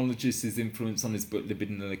also acknowledges his influence on his book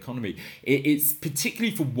Libidinal Economy. It's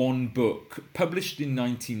particularly for one book published in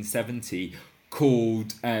 1970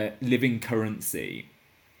 called Living Currency.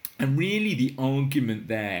 And really the argument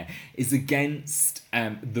there is against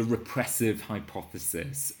the repressive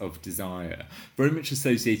hypothesis of desire, very much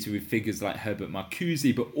associated with figures like Herbert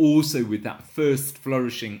Marcuse, but also with that first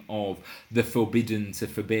flourishing of the forbidden to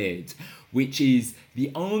forbid, which is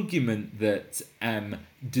the argument that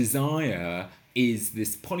desire is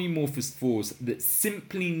this polymorphous force that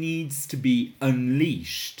simply needs to be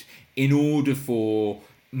unleashed in order for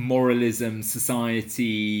moralism,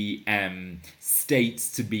 society, states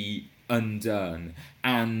to be undone.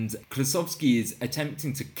 And Klossowski is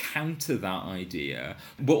attempting to counter that idea,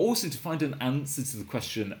 but also to find an answer to the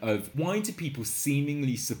question of why do people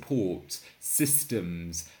seemingly support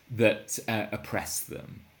systems that oppress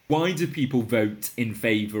them? Why do people vote in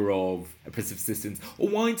favour of oppressive systems? Or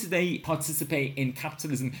why do they participate in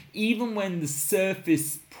capitalism even when the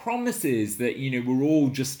surface promises that, we're all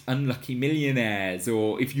just unlucky millionaires,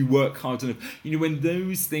 or if you work hard enough, when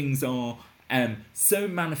those things are so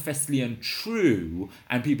manifestly untrue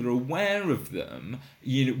and people are aware of them,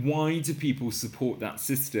 why do people support that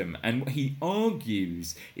system? And what he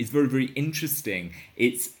argues is very, very interesting.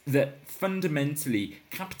 It's that fundamentally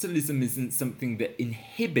capitalism isn't something that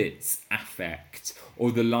inhibits affect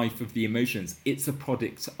or the life of the emotions. It's a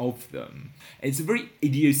product of them. It's a very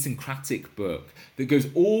idiosyncratic book that goes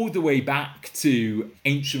all the way back to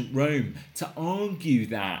ancient Rome to argue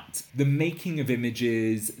that the making of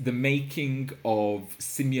images, the making of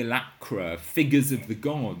simulacra, figures of the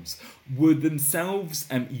gods, were themselves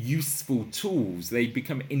useful tools. They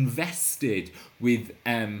become invested with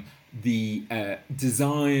the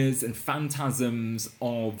desires and phantasms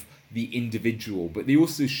of the individual, but they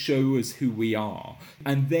also show us who we are.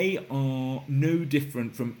 And they are no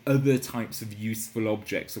different from other types of useful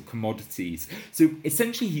objects or commodities. So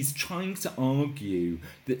essentially he's trying to argue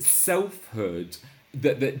that selfhood,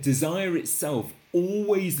 that desire itself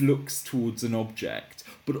always looks towards an object,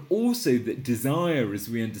 but also that desire, as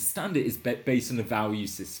we understand it, is based on a value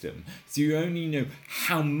system. So you only know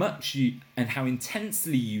how much you and how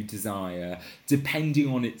intensely you desire, depending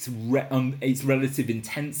on its relative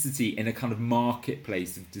intensity in a kind of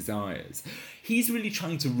marketplace of desires. He's really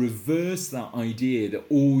trying to reverse that idea that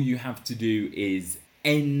all you have to do is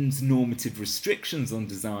end normative restrictions on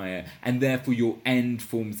desire and therefore you'll end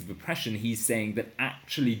forms of oppression. He's saying that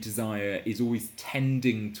actually desire is always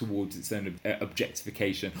tending towards its own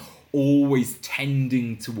objectification, always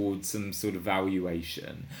tending towards some sort of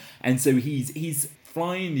valuation. And so he's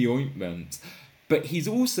flying the ointment, but he's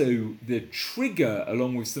also the trigger,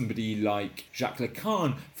 along with somebody like Jacques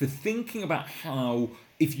Lacan, for thinking about how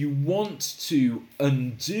if you want to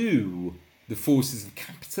undo the forces of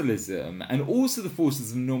capitalism and also the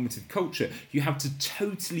forces of normative culture, you have to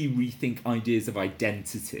totally rethink ideas of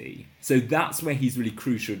identity. So that's where he's really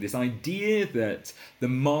crucial. This idea that the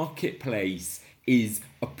marketplace is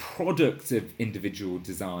a product of individual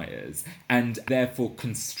desires and therefore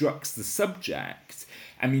constructs the subject.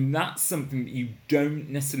 I mean, that's something that you don't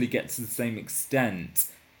necessarily get to the same extent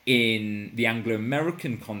in the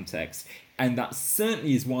Anglo-American context. And that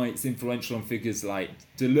certainly is why it's influential on figures like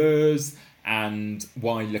Deleuze, and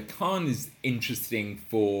why Lacan is interesting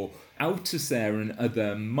for Althusser and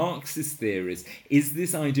other Marxist theorists, is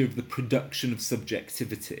this idea of the production of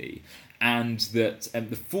subjectivity, and that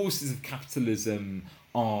the forces of capitalism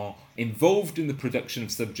are involved in the production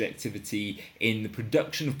of subjectivity, in the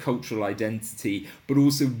production of cultural identity, but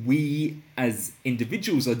also we as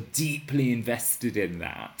individuals are deeply invested in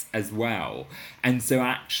that as well. And so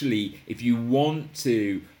actually, if you want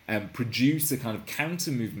to produce a kind of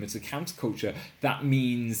counter movement, a counterculture, that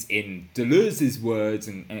means, in Deleuze's words,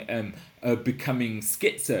 and becoming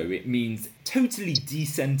schizo, it means totally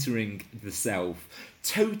decentering the self,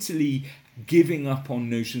 totally giving up on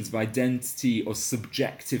notions of identity or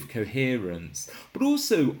subjective coherence, but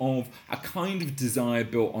also of a kind of desire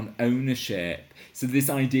built on ownership. So this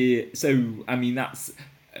idea, I mean, that's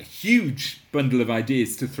a huge bundle of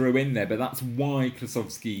ideas to throw in there, but that's why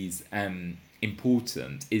Klossowski's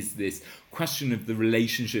important, is this question of the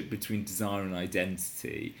relationship between desire and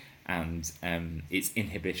identity and its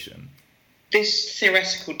inhibition. This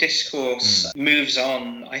theoretical discourse moves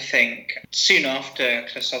on, I think. Soon after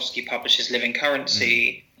Klossowski publishes Living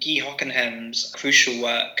Currency, Guy Hockenheim's crucial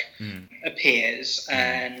work appears,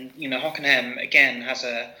 and Hockenheim again has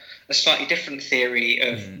a slightly different theory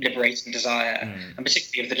of liberating desire, and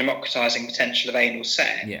particularly of the democratizing potential of anal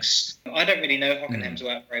sex. Yeah. I don't really know Hockenheim's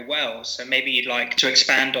work very well, so maybe you'd like to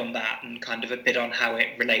expand on that and kind of a bit on how it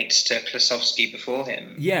relates to Klossowski before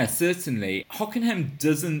him. Yeah, certainly. Hockenheim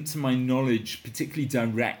doesn't, to my knowledge, particularly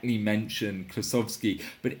directly mention Klossowski,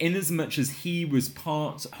 but in as much as he was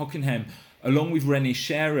Hockenheim, along with René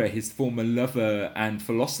Scherer, his former lover and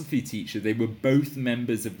philosophy teacher, they were both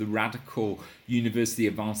members of the radical University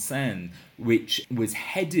of Vincennes, which was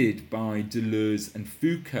headed by Deleuze and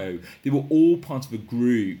Foucault. They were all part of a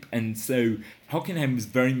group, and so Hockenheim was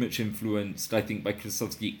very much influenced, I think, by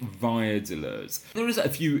Klossowski via Deleuze. There is a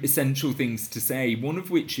few essential things to say, one of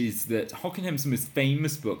which is that Hockenheim's most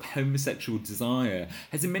famous book, Homosexual Desire,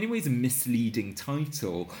 has in many ways a misleading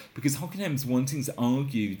title, because Hockenheim's wanting to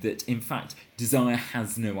argue that, in fact, desire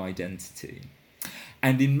has no identity.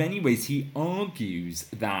 And in many ways, he argues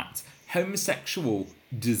that homosexual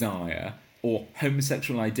desire or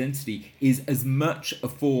homosexual identity is as much a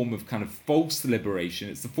form of kind of false liberation,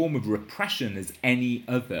 it's a form of repression as any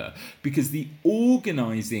other, because the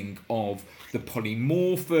organising of the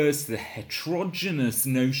polymorphous, the heterogeneous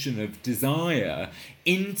notion of desire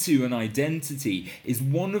into an identity is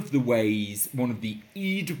one of the ways, one of the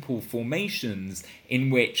Oedipal formations in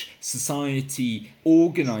which society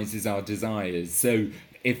organises our desires. So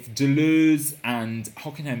if Deleuze and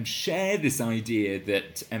Hockenheim share this idea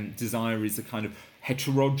that desire is a kind of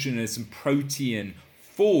heterogeneous and protean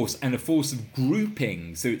force and a force of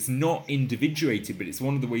grouping, so it's not individuated, but it's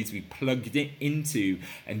one of the ways we plug it into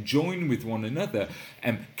and join with one another,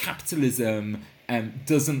 capitalism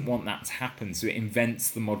doesn't want that to happen, so it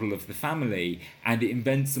invents the model of the family, and it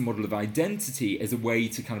invents the model of identity as a way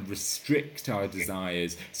to kind of restrict our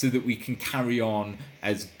desires so that we can carry on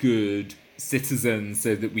as good citizens,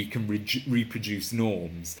 so that we can reproduce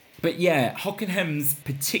norms. But yeah, Hockenheim's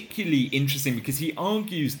particularly interesting because he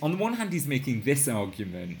argues, on the one hand, he's making this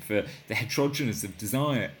argument for the heterogeneous of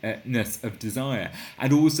desire,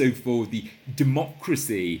 and also for the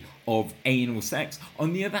democracy of anal sex.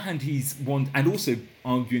 On the other hand, and also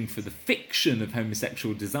arguing for the fiction of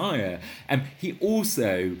homosexual desire. He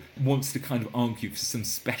also wants to kind of argue for some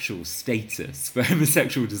special status for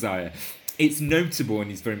homosexual desire. It's notable, and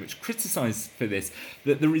he's very much criticised for this,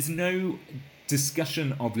 that there is no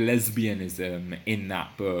discussion of lesbianism in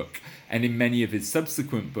that book and in many of his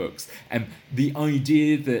subsequent books. The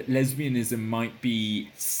idea that lesbianism might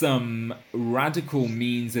be some radical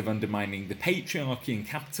means of undermining the patriarchy and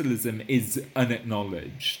capitalism is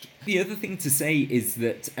unacknowledged. The other thing to say is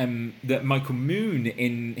that that Michael Moon,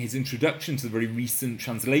 in his introduction to the very recent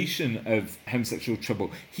translation of Homosexual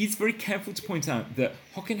Trouble, he's very careful to point out that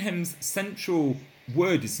Hockenheim's central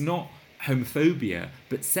word is not homophobia,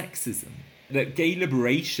 but sexism. That gay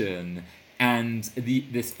liberation and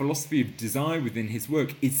this philosophy of desire within his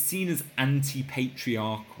work is seen as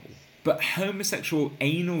anti-patriarchal. But homosexual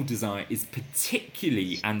anal desire is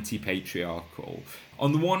particularly anti-patriarchal.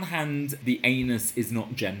 On the one hand, the anus is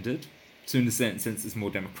not gendered, so in a certain sense it's more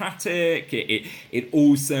democratic. It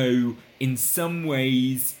also, in some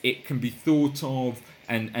ways, it can be thought of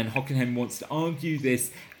and Hockenheim wants to argue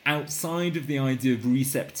this outside of the idea of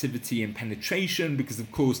receptivity and penetration, because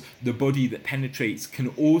of course the body that penetrates can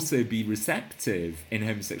also be receptive in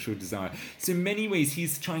homosexual desire. So in many ways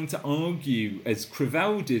he's trying to argue, as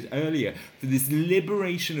Crevel did earlier, for this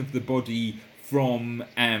liberation of the body from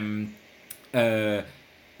a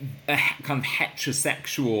kind of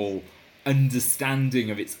heterosexual understanding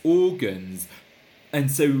of its organs, and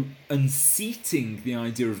so unseating the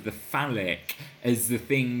idea of the phallic as the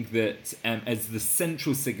thing that, as the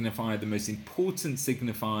central signifier, the most important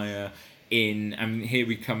signifier in, here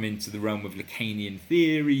we come into the realm of Lacanian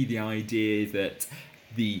theory, the idea that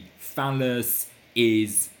the phallus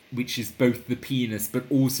is, which is both the penis but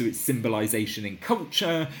also its symbolization in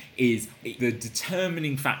culture, is the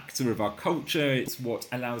determining factor of our culture. It's what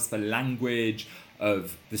allows for language,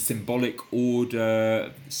 of the symbolic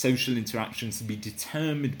order, social interactions to be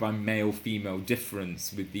determined by male-female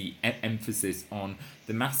difference, with the emphasis on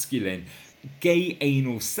the masculine. Gay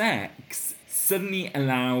anal sex suddenly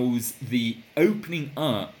allows the opening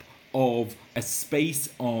up of a space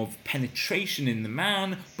of penetration in the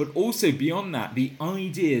man, but also beyond that, the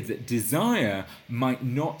idea that desire might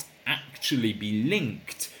not actually be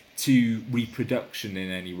linked to reproduction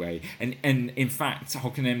in any way. And in fact,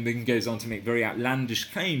 Hockenheim then goes on to make very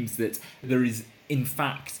outlandish claims that there is, in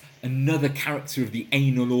fact, another character of the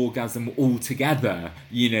anal orgasm altogether,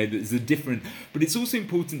 there's a different... But it's also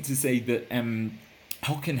important to say that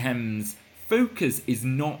Hockenheim's focus is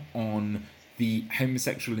not on the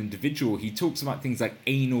homosexual individual. He talks about things like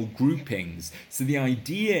anal groupings. So the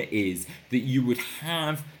idea is that you would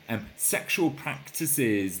have sexual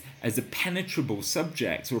practices as a penetrable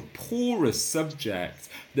subject or a porous subject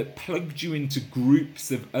that plugged you into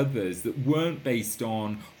groups of others that weren't based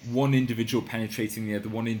on one individual penetrating the other,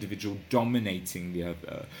 one individual dominating the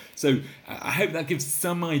other. So I hope that gives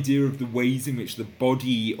some idea of the ways in which the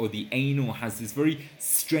body or the anal has this very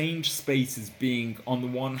strange space as being, on the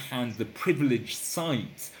one hand, the privileged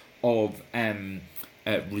site of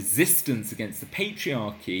resistance against the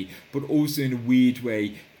patriarchy, but also in a weird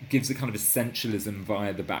way gives a kind of essentialism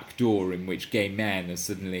via the back door, in which gay men are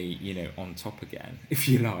suddenly, on top again, if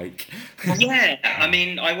you like. Yeah,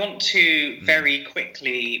 I want to very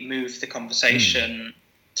quickly move the conversation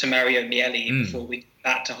to Mario Mieli before we get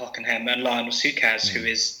back to Hockenheim and Lionel Sucas, who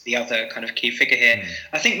is the other kind of key figure here.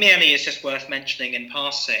 I think Mieli is just worth mentioning in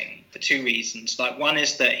passing for two reasons. Like, one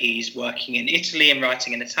is that he's working in Italy and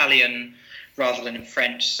writing in Italian rather than in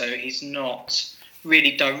French, so he's not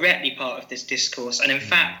really directly part of this discourse. And in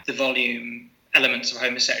fact, the volume Elements of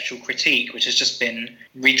Homosexual Critique, which has just been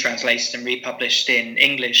retranslated and republished in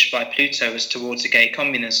English by Pluto as Towards a Gay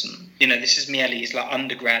Communism, this is Mieli's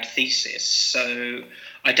undergrad thesis, so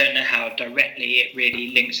I don't know how directly it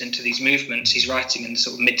really links into these movements. He's writing in the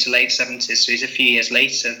sort of mid to late 70s, so he's a few years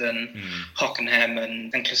later than Hockenheim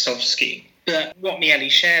and Klosowski. But what Mieli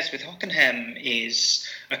shares with Hockenheim is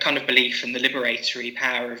a kind of belief in the liberatory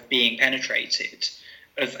power of being penetrated,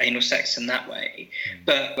 of anal sex in that way.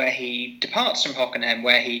 But where he departs from Hockenheim,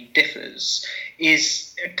 where he differs,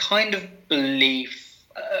 is a kind of belief,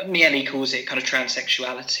 Mieli calls it kind of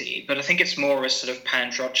transsexuality, but I think it's more a sort of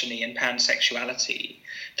pandrogyny and pansexuality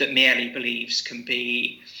that Mieli believes can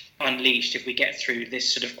be unleashed if we get through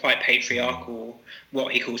this sort of quite patriarchal,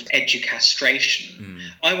 what he calls educastration.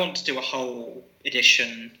 I want to do a whole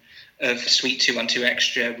edition of Suite 212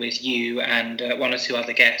 Extra with you and one or two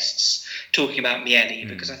other guests talking about Mieli,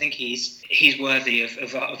 because I think he's worthy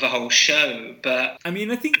of a whole show. But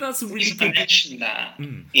I think that's a really good... I mention that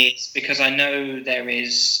is because I know there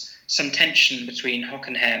is some tension between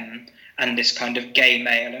Hockenheim and this kind of gay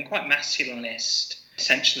male and quite masculinist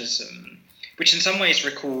essentialism, which in some ways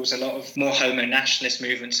recalls a lot of more homo-nationalist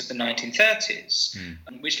movements of the 1930s,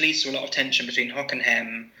 which leads to a lot of tension between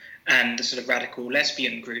Hockenheim and the sort of radical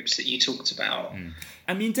lesbian groups that you talked about.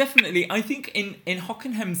 Definitely. I think in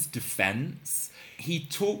Hockenheim's defence, he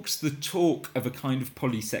talks the talk of a kind of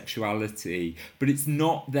polysexuality, but it's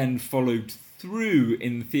not then followed through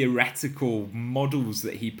in the theoretical models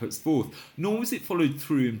that he puts forth, nor was it followed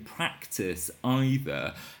through in practice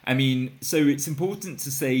either. So it's important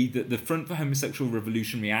to say that the Front for Homosexual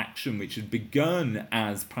Revolutionary Action, which had begun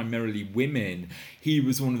as primarily women, he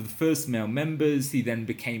was one of the first male members. He then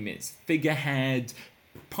became its figurehead,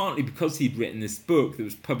 partly because he'd written this book that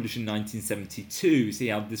was published in 1972, so he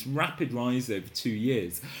had this rapid rise over 2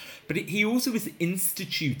 years. But he also has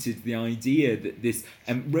instituted the idea that this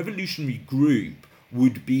revolutionary group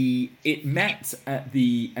would be... It met at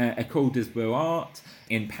the École des Beaux-Arts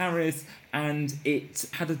in Paris, and it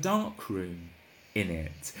had a dark room. in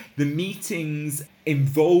it. The meetings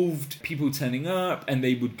involved people turning up and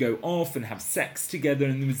they would go off and have sex together,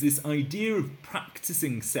 and there was this idea of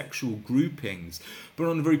practicing sexual groupings. But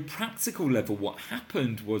on a very practical level, what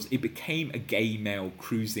happened was it became a gay male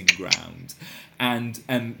cruising ground, and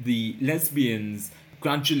the lesbians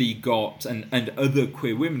gradually got, and other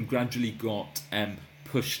queer women gradually got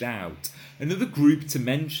pushed out. Another group to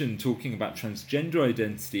mention, talking about transgender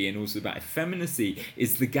identity and also about effeminacy,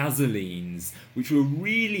 is the Gasolines, which were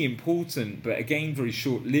really important, but again, very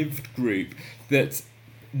short-lived group that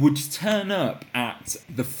would turn up at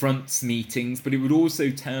the front's meetings, but it would also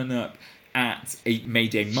turn up at a May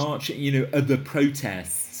Day march, other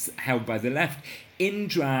protests held by the left, in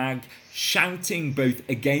drag, shouting both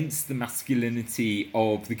against the masculinity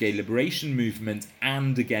of the gay liberation movement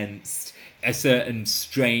and against a certain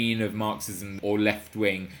strain of Marxism or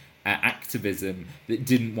left-wing activism that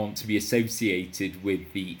didn't want to be associated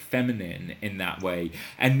with the feminine in that way.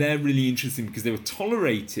 And they're really interesting because they were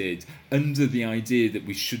tolerated under the idea that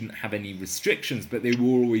we shouldn't have any restrictions, but they were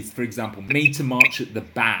always, for example, made to march at the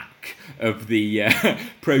back of the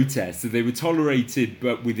protest. So they were tolerated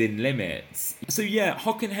but within limits. So yeah,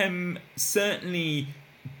 Hockenheim certainly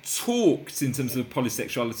talked, in terms of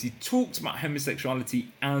polysexuality, talked about homosexuality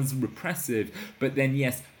as repressive, but then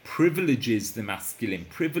yes, privileges the masculine,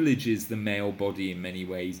 privileges the male body in many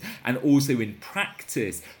ways, and also in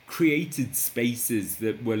practice created spaces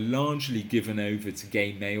that were largely given over to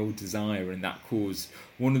gay male desire, and that caused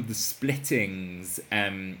one of the splittings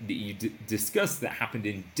that you discussed that happened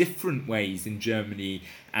in different ways in Germany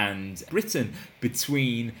and Britain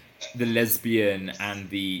between the lesbian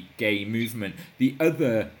and the gay movement. The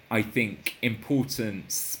other, I think,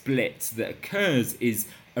 important split that occurs is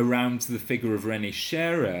around the figure of René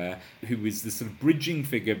Scherer, who was the sort of bridging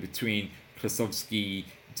figure between Klossowski,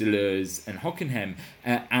 Deleuze and Hockenheim,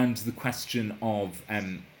 and the question of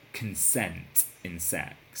consent in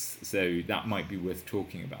sex. So that might be worth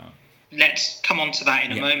talking about. Let's come on to that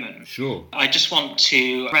in a moment. Sure. I just want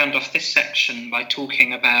to round off this section by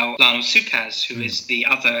talking about Lionel Sukas, who is the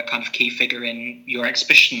other kind of key figure in your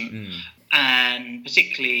exhibition, and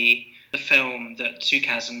particularly the film that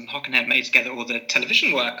Sukas and Hockenheim made together, or the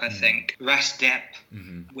television work, I think, Ras Dep,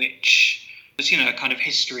 which was, a kind of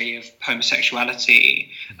history of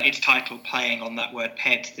homosexuality. Its title playing on that word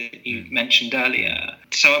ped that you mentioned earlier.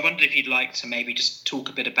 So I wondered if you'd like to maybe just talk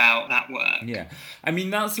a bit about that work. Yeah, I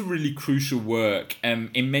mean, that's a really crucial work.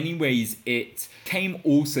 In many ways, it came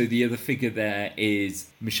also, the other figure there is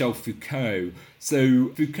Michel Foucault. So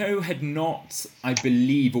Foucault had not, I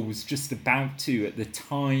believe, or was just about to, at the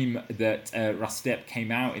time that Ras Dep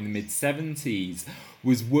came out in the mid-70s,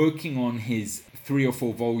 was working on his 3 or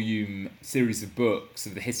 4 volume series of books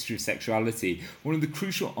of the history of sexuality. One of the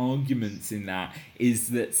crucial arguments in that is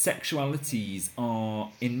that sexualities are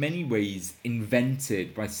in many ways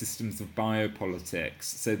invented by systems of biopolitics.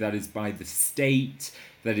 So that is by the state,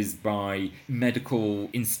 that is by medical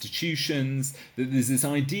institutions, that there's this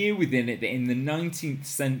idea within it that in the 19th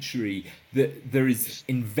century that there is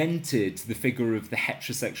invented the figure of the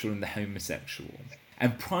heterosexual and the homosexual.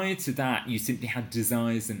 And prior to that, you simply had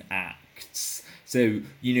desires and acts. So,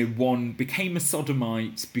 one became a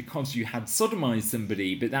sodomite because you had sodomized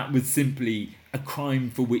somebody, but that was simply a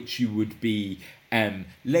crime for which you would be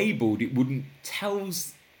labelled. It wouldn't tell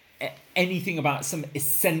anything about some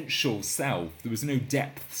essential self. There was no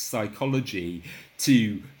depth psychology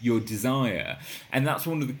to your desire. And that's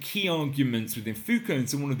one of the key arguments within Foucault. And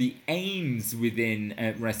so one of the aims within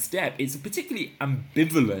Ras Dep is a particularly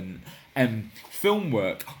ambivalent film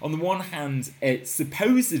work. On the one hand, it's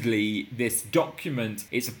supposedly this document,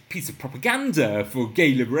 it's a piece of propaganda for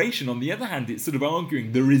gay liberation. On the other hand, it's sort of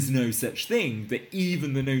arguing there is no such thing, that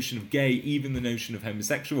even the notion of gay, even the notion of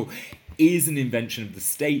homosexual is an invention of the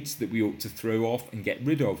state that we ought to throw off and get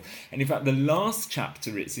rid of. And in fact, the last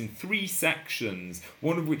chapter, it's in 3 sections,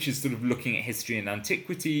 one of which is sort of looking at history and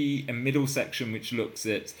antiquity, a middle section which looks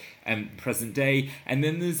at present day, and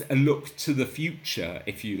then there's a look to the future,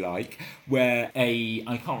 if you like, where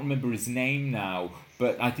I can't remember his name now,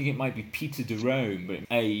 but I think it might be Peter de Rome, but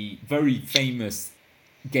a very famous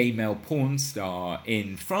gay male porn star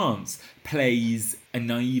in France plays a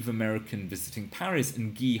naive American visiting Paris,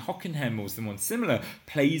 and Guy Hockenheim, or someone similar,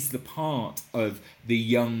 plays the part of the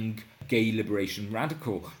young gay liberation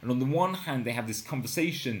radical. And on the one hand, they have this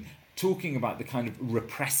conversation talking about the kind of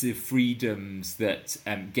repressive freedoms that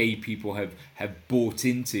gay people have bought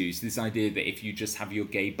into. So this idea that if you just have your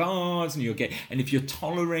gay bars and you're gay, and if you're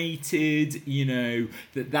tolerated, you know,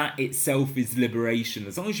 that itself is liberation,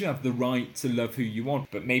 as long as you have the right to love who you want.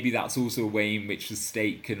 But maybe that's also a way in which the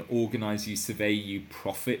state can organise you, survey you,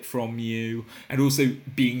 profit from you. And also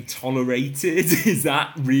being tolerated, is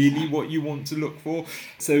that really what you want to look for?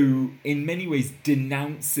 So in many ways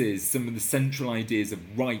denounces some of the central ideas of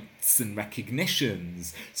rights and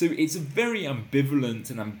recognitions. So it's a very ambivalent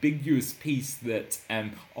and ambiguous piece that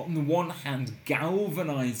on the one hand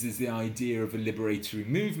galvanizes the idea of a liberatory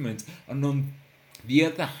movement, and on the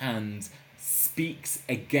other hand speaks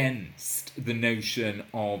against the notion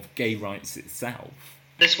of gay rights itself.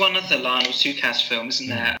 There's one other Lionel Sukas film, isn't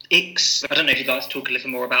there? Ix. I don't know if you'd like to talk a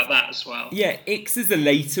little more about that as well. Yeah, Ix is a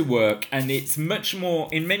later work, and it's much more,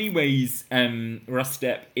 in many ways,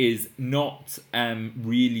 Rastep is not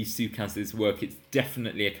really Sukas's work. It's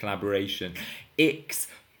definitely a collaboration. Ix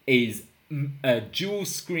is a dual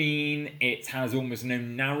screen. It has almost no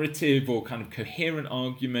narrative or kind of coherent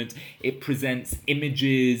argument. It presents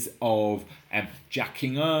images of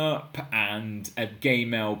jacking up and gay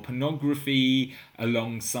male pornography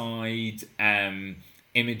alongside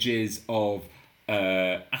images of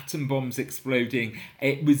atom bombs exploding.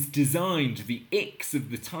 It was designed, the X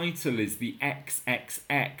of the title is the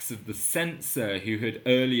XXX of the censor who had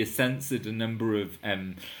earlier censored a number of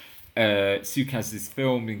Sukas's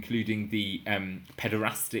film, including the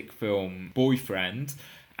pederastic film Boyfriend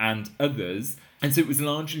and others. And so it was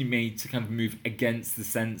largely made to kind of move against the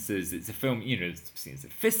censors. It's a film, you know, there's scenes of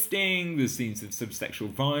fisting, there's scenes of sexual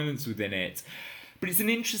violence within it. But it's an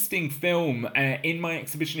interesting film. In my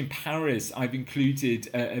exhibition in Paris, I've included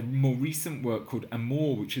a more recent work called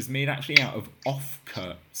Amour, which is made actually out of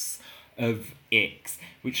offcuts of Ix,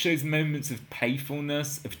 which shows moments of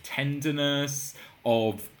playfulness, of tenderness,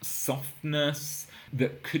 of softness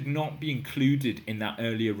that could not be included in that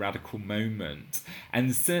earlier radical moment. And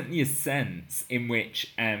there's certainly a sense in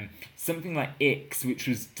which something like Ix, which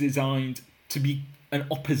was designed to be an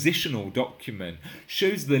oppositional document,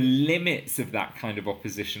 shows the limits of that kind of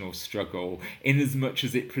oppositional struggle, in as much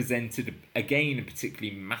as it presented, again, a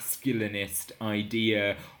particularly masculinist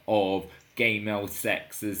idea of gay male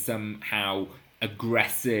sex as somehow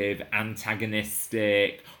aggressive,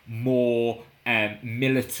 antagonistic, more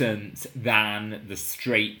militant than the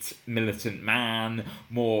straight militant man,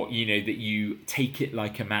 more, you know, that you take it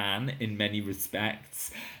like a man in many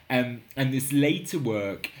respects. And this later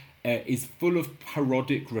work is full of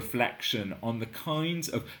parodic reflection on the kinds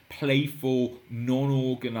of playful,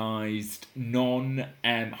 non-organised,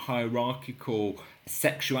 non-hierarchical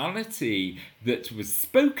sexuality that was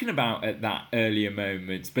spoken about at that earlier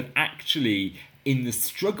moment, but actually in the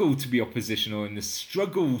struggle to be oppositional, in the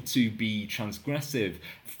struggle to be transgressive,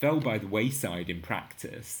 fell by the wayside in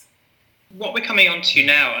practice. What we're coming on to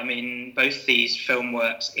now, I mean, both these film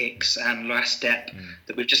works, Ix and Rastep,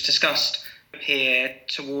 that we've just discussed, appear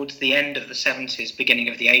towards the end of the 70s, beginning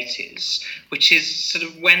of the 80s, which is sort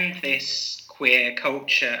of when this queer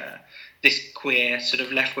culture, this queer sort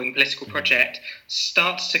of left-wing political project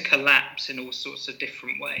starts to collapse in all sorts of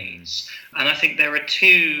different ways. And I think there are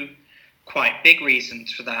two quite big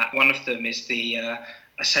reasons for that. One of them is the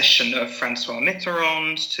accession of Francois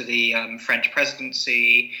Mitterrand to the French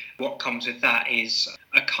presidency. What comes with that is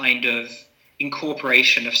a kind of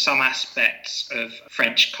incorporation of some aspects of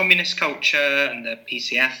French communist culture and the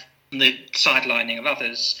PCF, and the sidelining of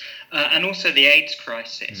others, and also the AIDS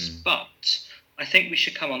crisis. But I think we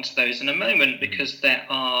should come on to those in a moment, because there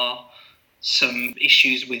are some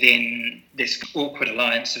issues within this awkward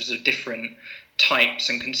alliance of sort of different types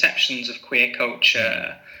and conceptions of queer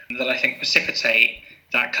culture that I think precipitate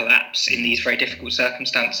that collapse in these very difficult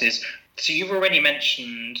circumstances. So you've already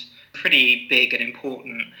mentioned pretty big and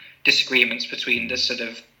important disagreements between the sort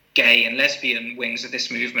of gay and lesbian wings of this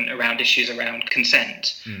movement around issues around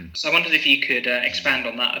consent. So I wondered if you could expand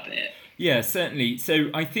on that a bit. Yeah, certainly. So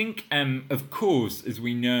I think, of course, as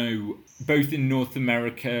we know, both in North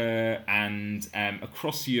America and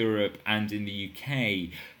across Europe and in the UK,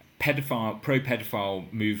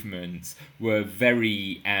 pro-pedophile movements were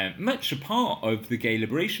very much a part of the gay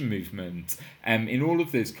liberation movement in all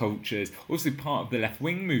of those cultures, also part of the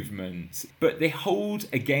left-wing movement. But they hold,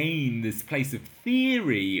 again, this place of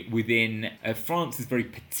theory within France is very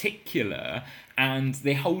particular, and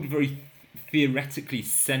they hold a very theoretically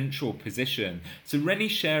central position. So René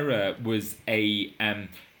Scherer was a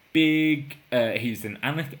big, he's an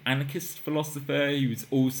anarchist philosopher. He was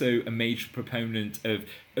also a major proponent of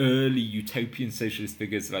early utopian socialist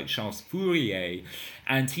figures like Charles Fourier.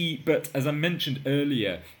 But as I mentioned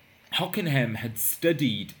earlier, Hockenheim had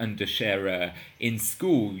studied under Scherer in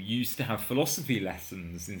school, used to have philosophy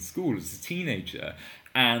lessons in school as a teenager,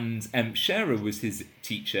 and Scherer was his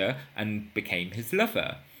teacher and became his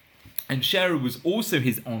lover. And Scherer was also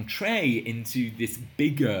his entree into this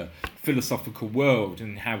bigger philosophical world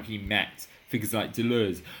and how he met figures like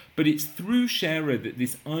Deleuze. But it's through Scherer that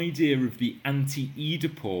this idea of the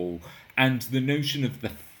anti-Oedipal and the notion of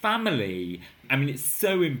the family, I mean, it's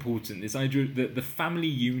so important, this idea that the family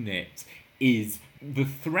unit is the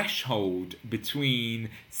threshold between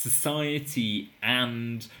society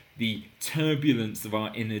and the turbulence of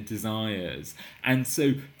our inner desires. And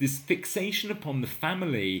so this fixation upon the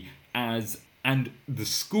family and the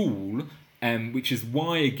school, which is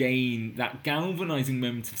why, again, that galvanizing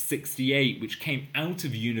moment of 68, which came out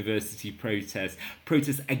of university protests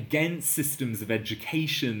against systems of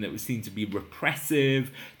education that were seen to be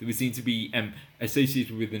repressive, that were seen to be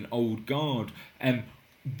associated with an old guard,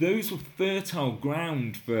 those were fertile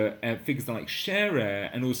ground for figures like Scherer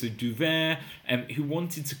and also Duverre, who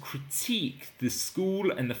wanted to critique the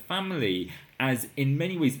school and the family as, in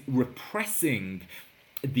many ways, repressing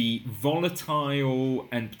the volatile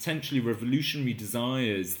and potentially revolutionary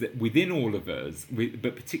desires that within all of us,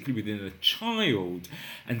 but particularly within a child,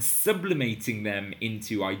 and sublimating them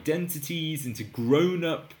into identities, into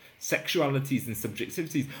grown-up sexualities and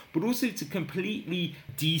subjectivities, but also to completely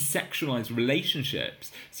desexualize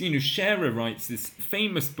relationships. So, Scherer writes this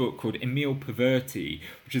famous book called Emile Perverti,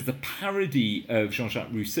 which is a parody of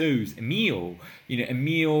Jean-Jacques Rousseau's Emile.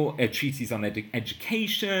 Emile, a treatise on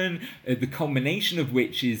education, the culmination of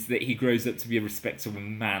which is that he grows up to be a respectable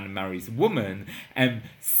man and marries a woman.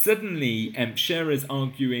 Suddenly, Scherer's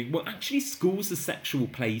arguing, well, actually schools are sexual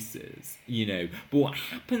places, but what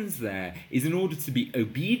happens there is, in order to be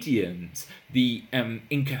obedient, the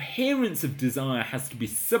incoherence of desire has to be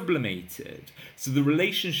sublimated. So the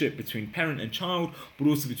relationship between parent and child, but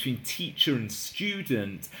also between teacher and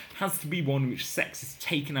student, has to be one in which sex is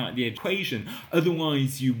taken out of the equation.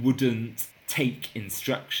 Otherwise, you wouldn't take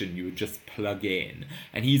instruction, you would just plug in.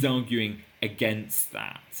 And he's arguing against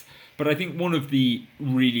that. But I think one of the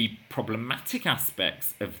really problematic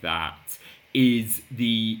aspects of that is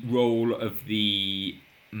the role of the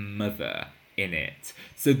mother in it.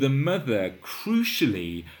 So the mother,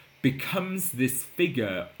 crucially, becomes this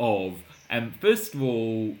figure of, first of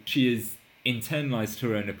all, she has internalized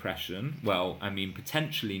her own oppression. Well, I mean,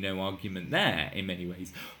 potentially no argument there in many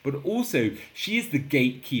ways. But also, she is the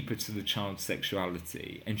gatekeeper to the child's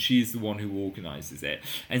sexuality, and she is the one who organizes it.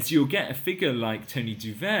 And so you'll get a figure like Tony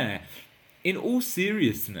Duverre, in all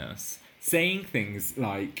seriousness, saying things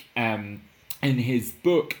like, in his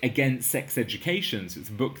book Against Sex Education, so it's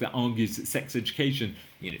a book that argues that sex education,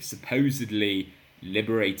 supposedly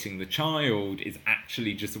liberating the child, is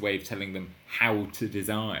actually just a way of telling them how to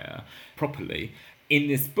desire properly. In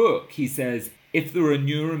this book, he says, if there were a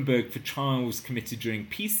Nuremberg for trials committed during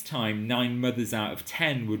peacetime, 9 mothers out of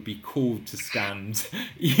 10 would be called to stand,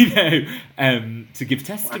 to give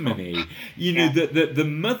testimony. The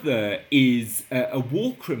mother is a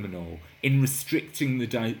war criminal in restricting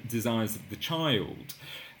the desires of the child.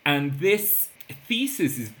 And this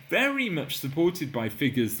thesis is very much supported by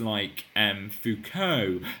figures like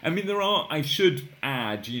Foucault. I mean, there are, I should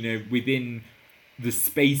add, within the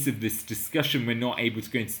space of this discussion, we're not able to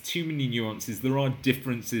go into too many nuances. There are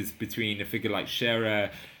differences between a figure like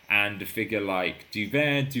Scherer and a figure like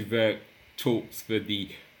Duverre. Duverre talks for the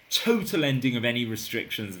total ending of any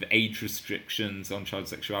restrictions, of age restrictions on child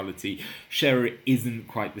sexuality. Scherer isn't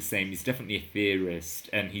quite the same. He's definitely a theorist,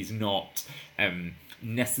 and he's not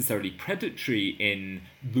necessarily predatory in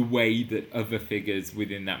the way that other figures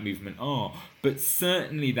within that movement are, but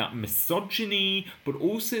certainly that misogyny, but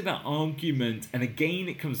also that argument, and again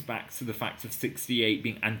it comes back to the fact of 68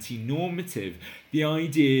 being anti-normative, the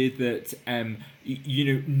idea that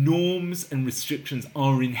norms and restrictions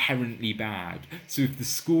are inherently bad. So if the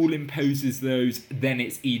school imposes those, then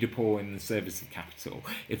it's Oedipal in the service of capital.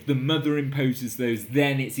 If the mother imposes those,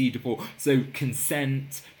 then it's Oedipal. So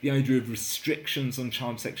consent, the idea of restrictions on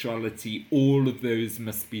child sexuality, all of those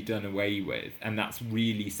must be done away with. And that's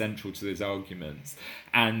really central to those arguments,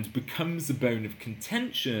 and becomes a bone of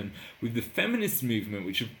contention with the feminist movement,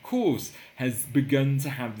 which of course has begun to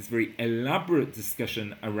have this very elaborate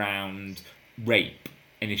discussion around rape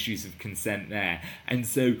and issues of consent there. And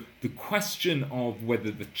so the question of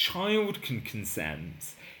whether the child can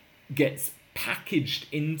consent gets packaged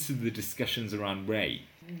into the discussions around rape.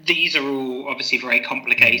 These are all obviously very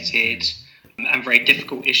complicated and very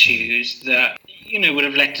difficult issues that, would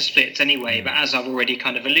have led to splits anyway. But as I've already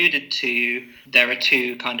kind of alluded to, there are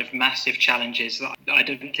two kind of massive challenges that I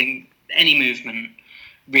don't think any movement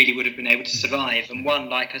really would have been able to survive. And one,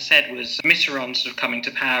 like I said, was Mitterrand sort of coming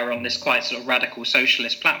to power on this quite sort of radical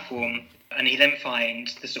socialist platform. And he then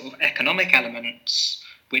finds the sort of economic elements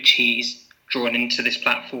which he's drawn into this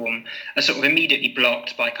platform are sort of immediately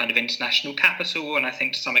blocked by kind of international capital, and I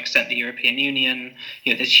think to some extent the European Union.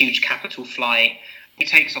 There's huge capital flight. He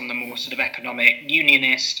takes on the more sort of economic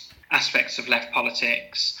unionist aspects of left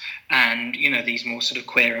politics, and these more sort of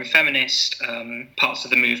queer and feminist parts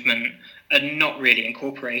of the movement are not really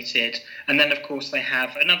incorporated. And then, of course, they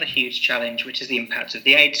have another huge challenge, which is the impact of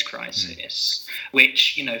the AIDS crisis,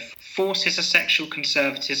 which, forces a sexual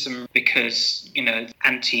conservatism because,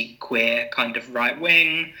 anti-queer kind of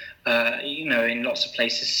right-wing, in lots of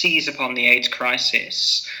places seize upon the AIDS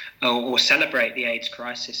crisis or celebrate the AIDS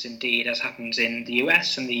crisis, indeed, as happens in the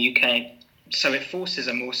US and the UK. So it forces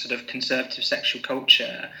a more sort of conservative sexual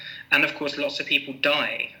culture. And of course, lots of people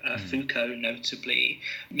die. Foucault, notably,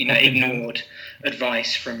 ignored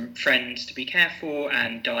advice from friends to be careful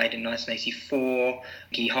and died in 1984.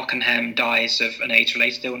 Guy Hockenheim dies of an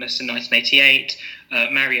AIDS-related illness in 1988.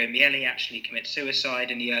 Mario Miele actually commits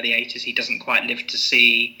suicide in the early 80s. He doesn't quite live to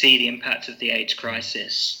see the impact of the AIDS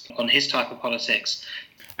crisis on his type of politics.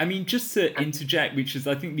 I mean, just to interject, which is,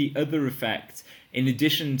 I think, the other effect, in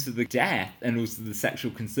addition to the death and also the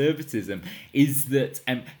sexual conservatism, is that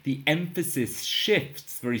the emphasis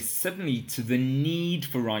shifts very suddenly to the need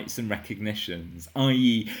for rights and recognitions,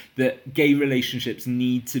 i.e. that gay relationships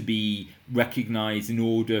need to be recognised in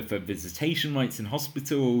order for visitation rights in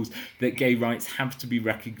hospitals, that gay rights have to be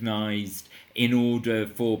recognised in order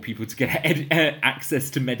for people to get access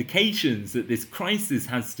to medications, that this crisis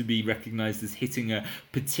has to be recognised as hitting a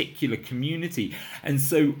particular community. And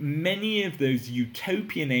so many of those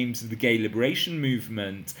utopian aims of the gay liberation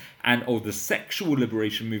movement or the sexual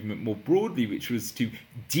liberation movement more broadly, which was to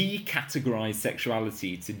decategorise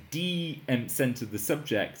sexuality, to de-centre the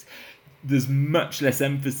subject, there's much less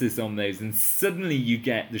emphasis on those, and suddenly you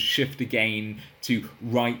get the shift again to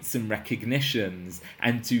rights and recognitions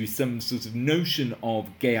and to some sort of notion of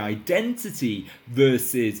gay identity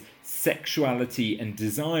versus sexuality and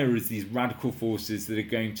desire as these radical forces that are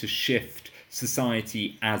going to shift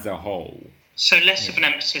society as a whole. So less of an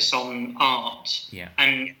emphasis on art,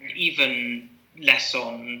 and even less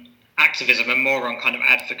on activism and more on kind of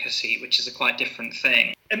advocacy, which is a quite different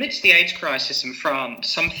thing. Amidst the AIDS crisis in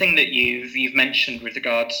France, something that you've mentioned with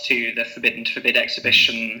regards to the Forbidden to Forbid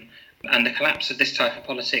exhibition and the collapse of this type of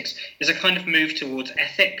politics is a kind of move towards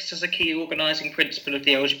ethics as a key organising principle of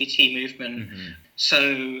the LGBT movement.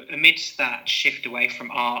 So amidst that shift away from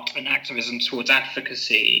art and activism towards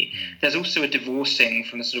advocacy, there's also a divorcing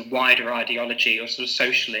from the sort of wider ideology or sort of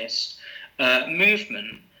socialist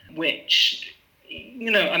movement, which,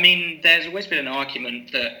 there's always been an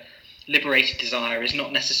argument that liberated desire is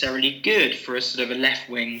not necessarily good for a sort of a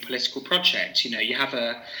left-wing political project. You have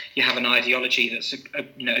an ideology that's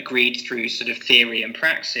agreed through sort of theory and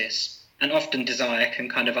praxis, and often desire can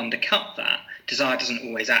kind of undercut that. Desire doesn't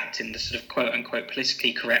always act in the sort of quote-unquote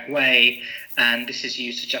politically correct way, and this is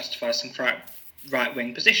used to justify some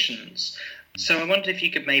right-wing positions. So I wondered if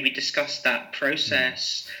you could maybe discuss that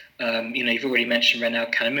process. You've already mentioned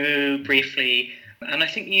René Camus briefly, and I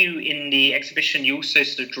think you, in the exhibition, you also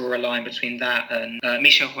sort of draw a line between that and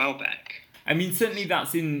Michel Houellebecq. I mean, certainly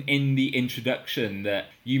that's in the introduction, that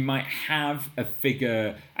you might have a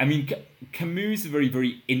figure. I mean, Camus is a very,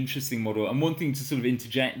 very interesting model. And one thing to sort of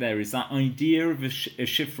interject there is that idea of a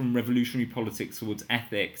shift from revolutionary politics towards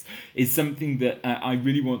ethics is something that I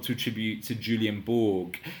really want to attribute to Julian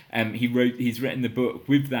Borg. He's written the book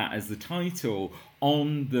with that as the title,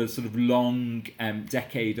 on the sort of long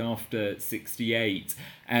decade after 68,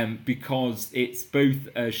 because it's both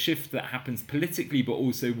a shift that happens politically but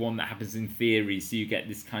also one that happens in theory. So you get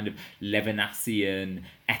this kind of Levinasian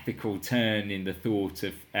ethical turn in the thought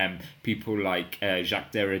of people like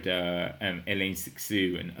Jacques Derrida, Hélène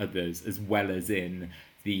Cixous and others, as well as in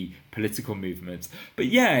the political movements. But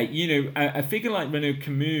a figure like René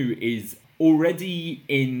Camus is already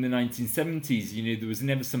in the 1970s, there was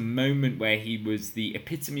never some moment where he was the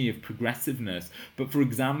epitome of progressiveness. But for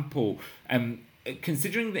example,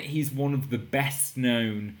 considering that he's one of the best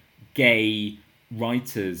known gay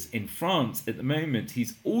writers in France at the moment,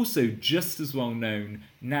 he's also just as well known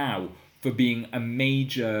now for being a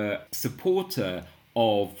major supporter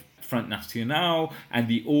of Front National and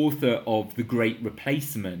the author of The Great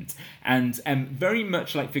Replacement. And very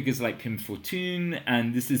much like figures like Pim Fortuyn,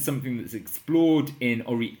 and this is something that's explored in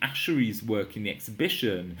Ori Asheri's work in the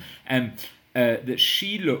exhibition, that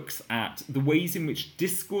she looks at the ways in which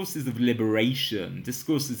discourses of liberation,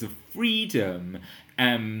 discourses of freedom,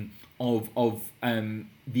 of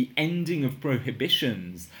the ending of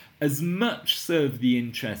prohibitions as much serve the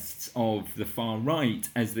interests of the far right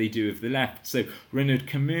as they do of the left. So Renaud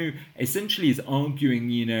Camus essentially is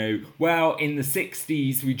arguing, well, in the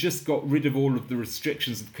 60s we just got rid of all of the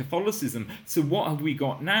restrictions of Catholicism, so what have we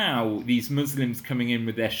got now? These Muslims coming in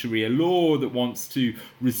with their Sharia law that wants to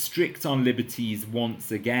restrict our liberties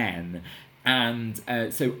once again. And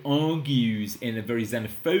so argues in a very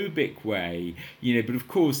xenophobic way, but of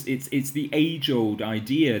course it's the age-old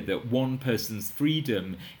idea that one person's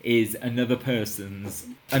freedom is another person's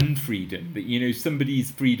unfreedom, that somebody's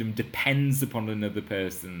freedom depends upon another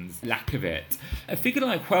person's lack of it. A figure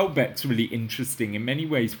like Houellebecq's really interesting. In many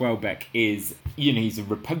ways, Houellebecq is, he's a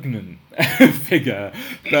repugnant figure,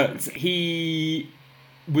 but he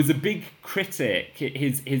was a big critic.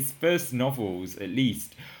 His first novels, at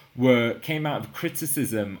least, came out of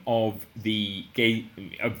criticism of the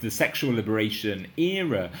sexual liberation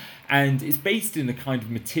era, and it's based in a kind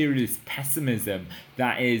of materialist pessimism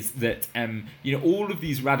that all of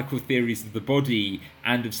these radical theories of the body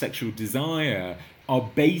and of sexual desire are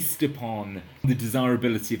based upon the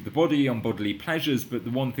desirability of the body, on bodily pleasures, but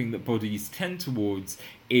the one thing that bodies tend towards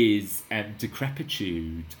is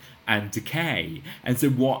decrepitude and decay. And so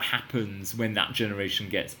what happens when that generation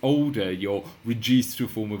gets older? You're reduced to a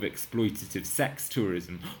form of exploitative sex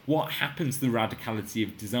tourism. What happens to the radicality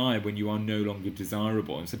of desire when you are no longer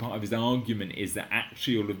desirable? And so part of his argument is that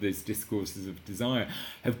actually all of those discourses of desire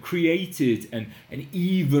have created an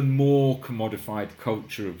even more commodified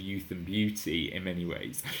culture of youth and beauty in many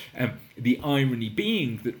ways. The irony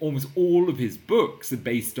being that almost all of his books are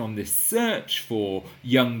based on this search for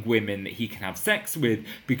young women that he can have sex with,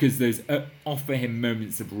 because those offer him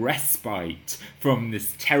moments of respite from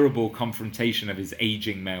this terrible confrontation of his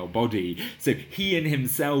aging male body. So he in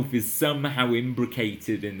himself is somehow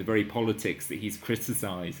imbricated in the very politics that he's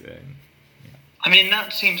criticising. I mean,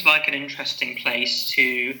 that seems like an interesting place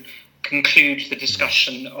to conclude the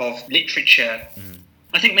discussion of literature.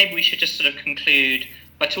 I think maybe we should just sort of conclude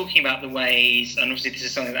by talking about the ways, and obviously this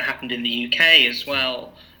is something that happened in the UK as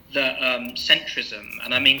well, that centrism,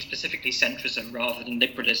 and I mean specifically centrism rather than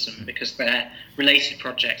liberalism, because they're related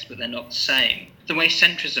projects but they're not the same. The way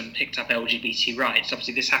centrism picked up LGBT rights,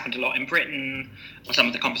 obviously this happened a lot in Britain, some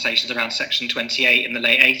of the conversations around Section 28 in the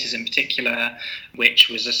late 80s in particular, which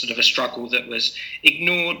was a sort of a struggle that was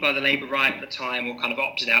ignored by the Labour right at the time, or kind of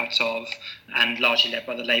opted out of, and largely led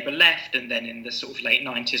by the Labour left. And then in the sort of late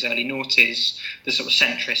 90s, early noughties, the sort of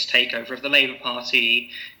centrist takeover of the Labour Party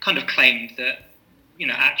kind of claimed that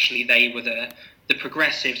actually they were the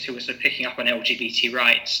progressives who were sort of picking up on LGBT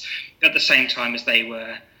rights at the same time as they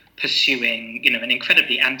were pursuing, an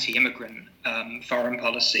incredibly anti-immigrant foreign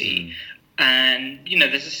policy. And,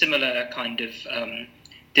 there's a similar kind of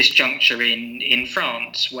disjuncture in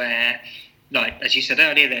France where, like, as you said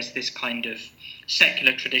earlier, there's this kind of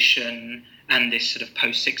secular tradition and this sort of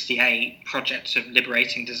post-68 project of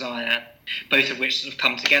liberating desire, both of which sort of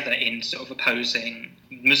come together in sort of opposing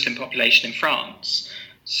Muslim population in France.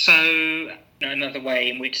 So another way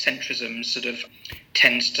in which centrism sort of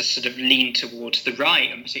tends to sort of lean towards the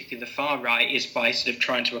right, and particularly the far right, is by sort of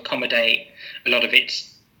trying to accommodate a lot of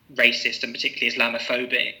its racist and particularly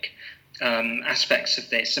Islamophobic aspects of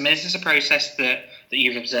this. I mean, is this a process that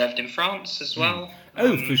you've observed in France as well?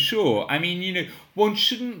 Oh, for sure. I mean, one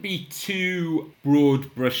shouldn't be too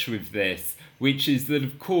broad brush with this, which is that,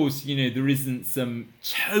 of course, there isn't some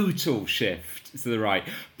total shift to the right,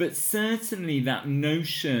 but certainly that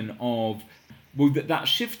notion of, that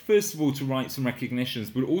shift, first of all, to rights and recognitions,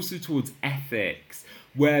 but also towards ethics,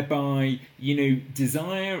 whereby,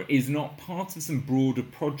 desire is not part of some broader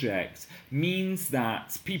project, means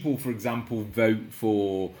that people, for example, vote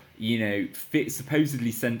for,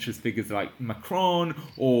 supposedly centrist figures like Macron,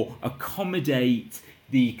 or accommodate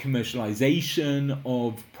the commercialization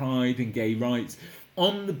of pride and gay rights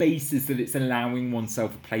on the basis that it's allowing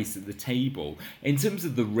oneself a place at the table. In terms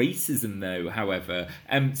of the racism, though, however,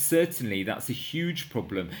 certainly that's a huge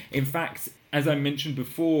problem. In fact, as I mentioned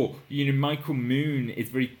before, Michael Moon is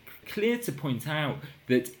very clear to point out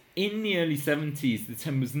that in the early 70s, the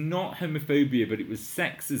term was not homophobia, but it was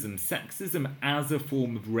sexism as a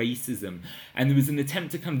form of racism. And there was an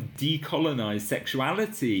attempt to kind of decolonize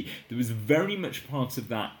sexuality that was very much part of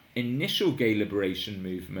that initial gay liberation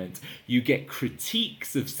movement. You get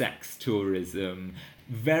critiques of sex tourism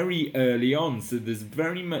very early on. So there's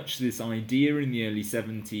very much this idea in the early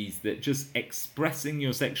 70s that just expressing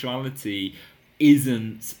your sexuality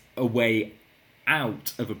isn't a way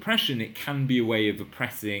out of oppression. It can be a way of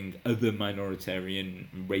oppressing other minoritarian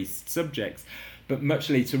race subjects. But much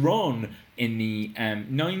later on in the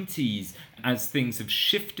 90s, as things have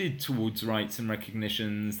shifted towards rights and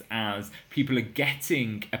recognitions, as people are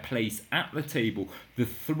getting a place at the table, the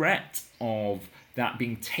threat of that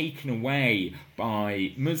being taken away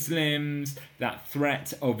by Muslims, that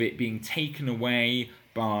threat of it being taken away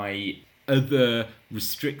by other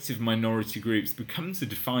restrictive minority groups becomes a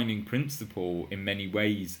defining principle in many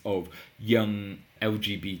ways of young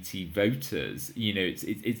LGBT voters. You know,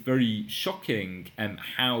 it's very shocking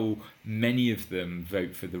how many of them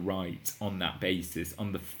vote for the right on that basis,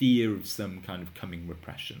 on the fear of some kind of coming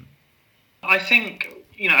repression. I think,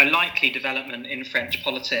 a likely development in French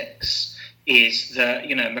politics is that,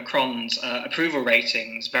 Macron's approval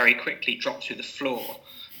ratings very quickly dropped through the floor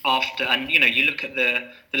after, and you look at the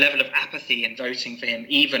level of apathy in voting for him,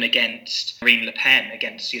 even against Marine Le Pen,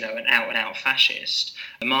 against an out-and-out fascist.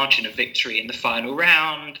 The margin of victory in the final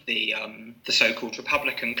round, the so-called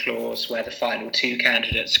Republican clause, where the final two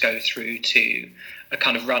candidates go through to a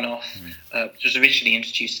kind of runoff, which was originally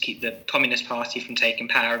introduced to keep the Communist Party from taking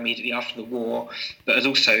power immediately after the war, but has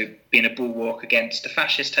also been a bulwark against the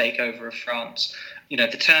fascist takeover of France.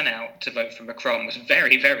 The turnout to vote for Macron was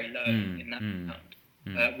very, very low in that round.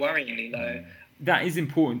 Worryingly low. That is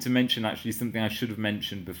important to mention, actually, something I should have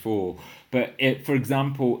mentioned before. But for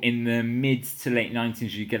example, in the mid to late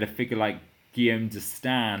 90s, you get a figure like Guillaume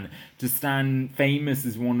d'Estaing. d'Estaing, famous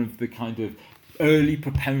as one of the kind of early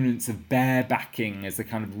proponents of barebacking as a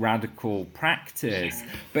kind of radical practice.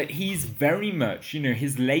 But he's very much,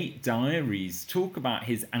 his late diaries talk about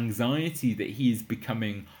his anxiety that he is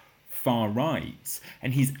becoming far right,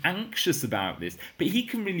 and he's anxious about this, but he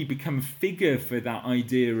can really become a figure for that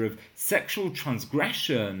idea of sexual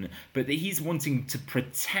transgression, but that he's wanting to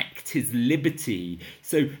protect his liberty.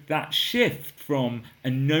 So that shift from a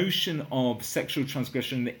notion of sexual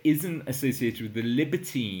transgression that isn't associated with the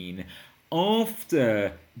libertine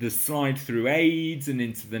after the slide through AIDS and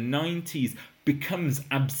into the 90s becomes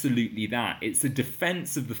absolutely that. It's a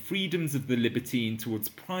defense of the freedoms of the libertine towards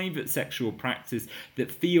private sexual practice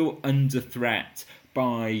that feel under threat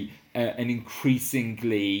by an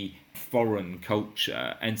increasingly foreign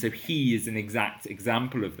culture. And so he is an exact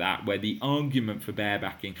example of that, where the argument for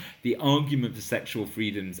barebacking, the argument for sexual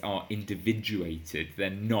freedoms are individuated.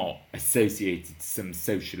 They're not associated to some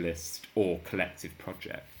socialist or collective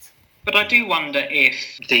project. But I do wonder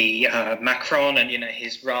if the Macron and,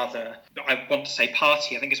 his rather, I want to say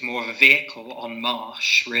party, I think it's more of a vehicle en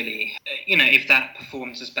marche, really. If that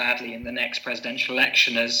performs as badly in the next presidential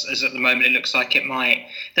election as at the moment it looks like it might,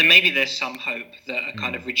 then maybe there's some hope that a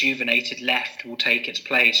kind of rejuvenated left will take its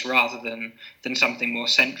place rather than something more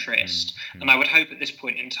centrist. And I would hope at this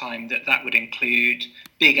point in time that would include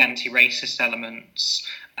big anti-racist elements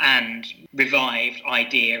and revived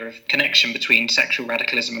idea of connection between sexual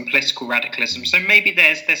radicalism and political radicalism. So maybe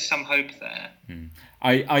there's some hope there.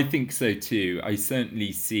 I think so too. I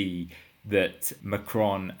certainly see that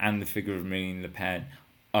Macron and the figure of Marine Le Pen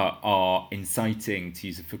are inciting, to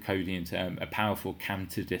use a Foucauldian term, a powerful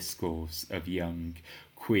counter-discourse of young,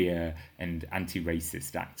 queer and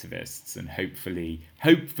anti-racist activists. And hopefully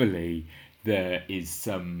there is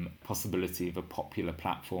some possibility of a popular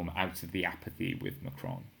platform out of the apathy with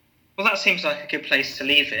Macron. Well, that seems like a good place to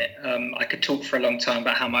leave it. I could talk for a long time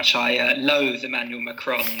about how much I loathe Emmanuel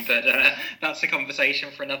Macron, but that's a conversation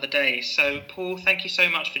for another day. So, Paul, thank you so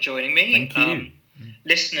much for joining me. Thank you.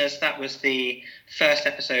 Listeners, that was the first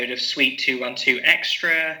episode of Suite 212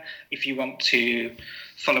 Extra. If you want to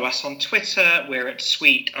follow us on Twitter, we're at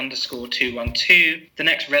Suite_212. The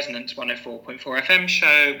next Resonance 104.4 FM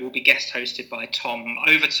show will be guest hosted by Tom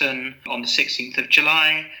Overton on the 16th of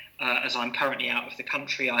July. As I'm currently out of the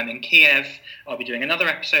country, I'm in Kiev. I'll be doing another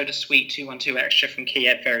episode of Suite 212 Extra from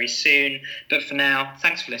Kiev very soon. But for now,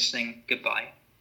 thanks for listening. Goodbye.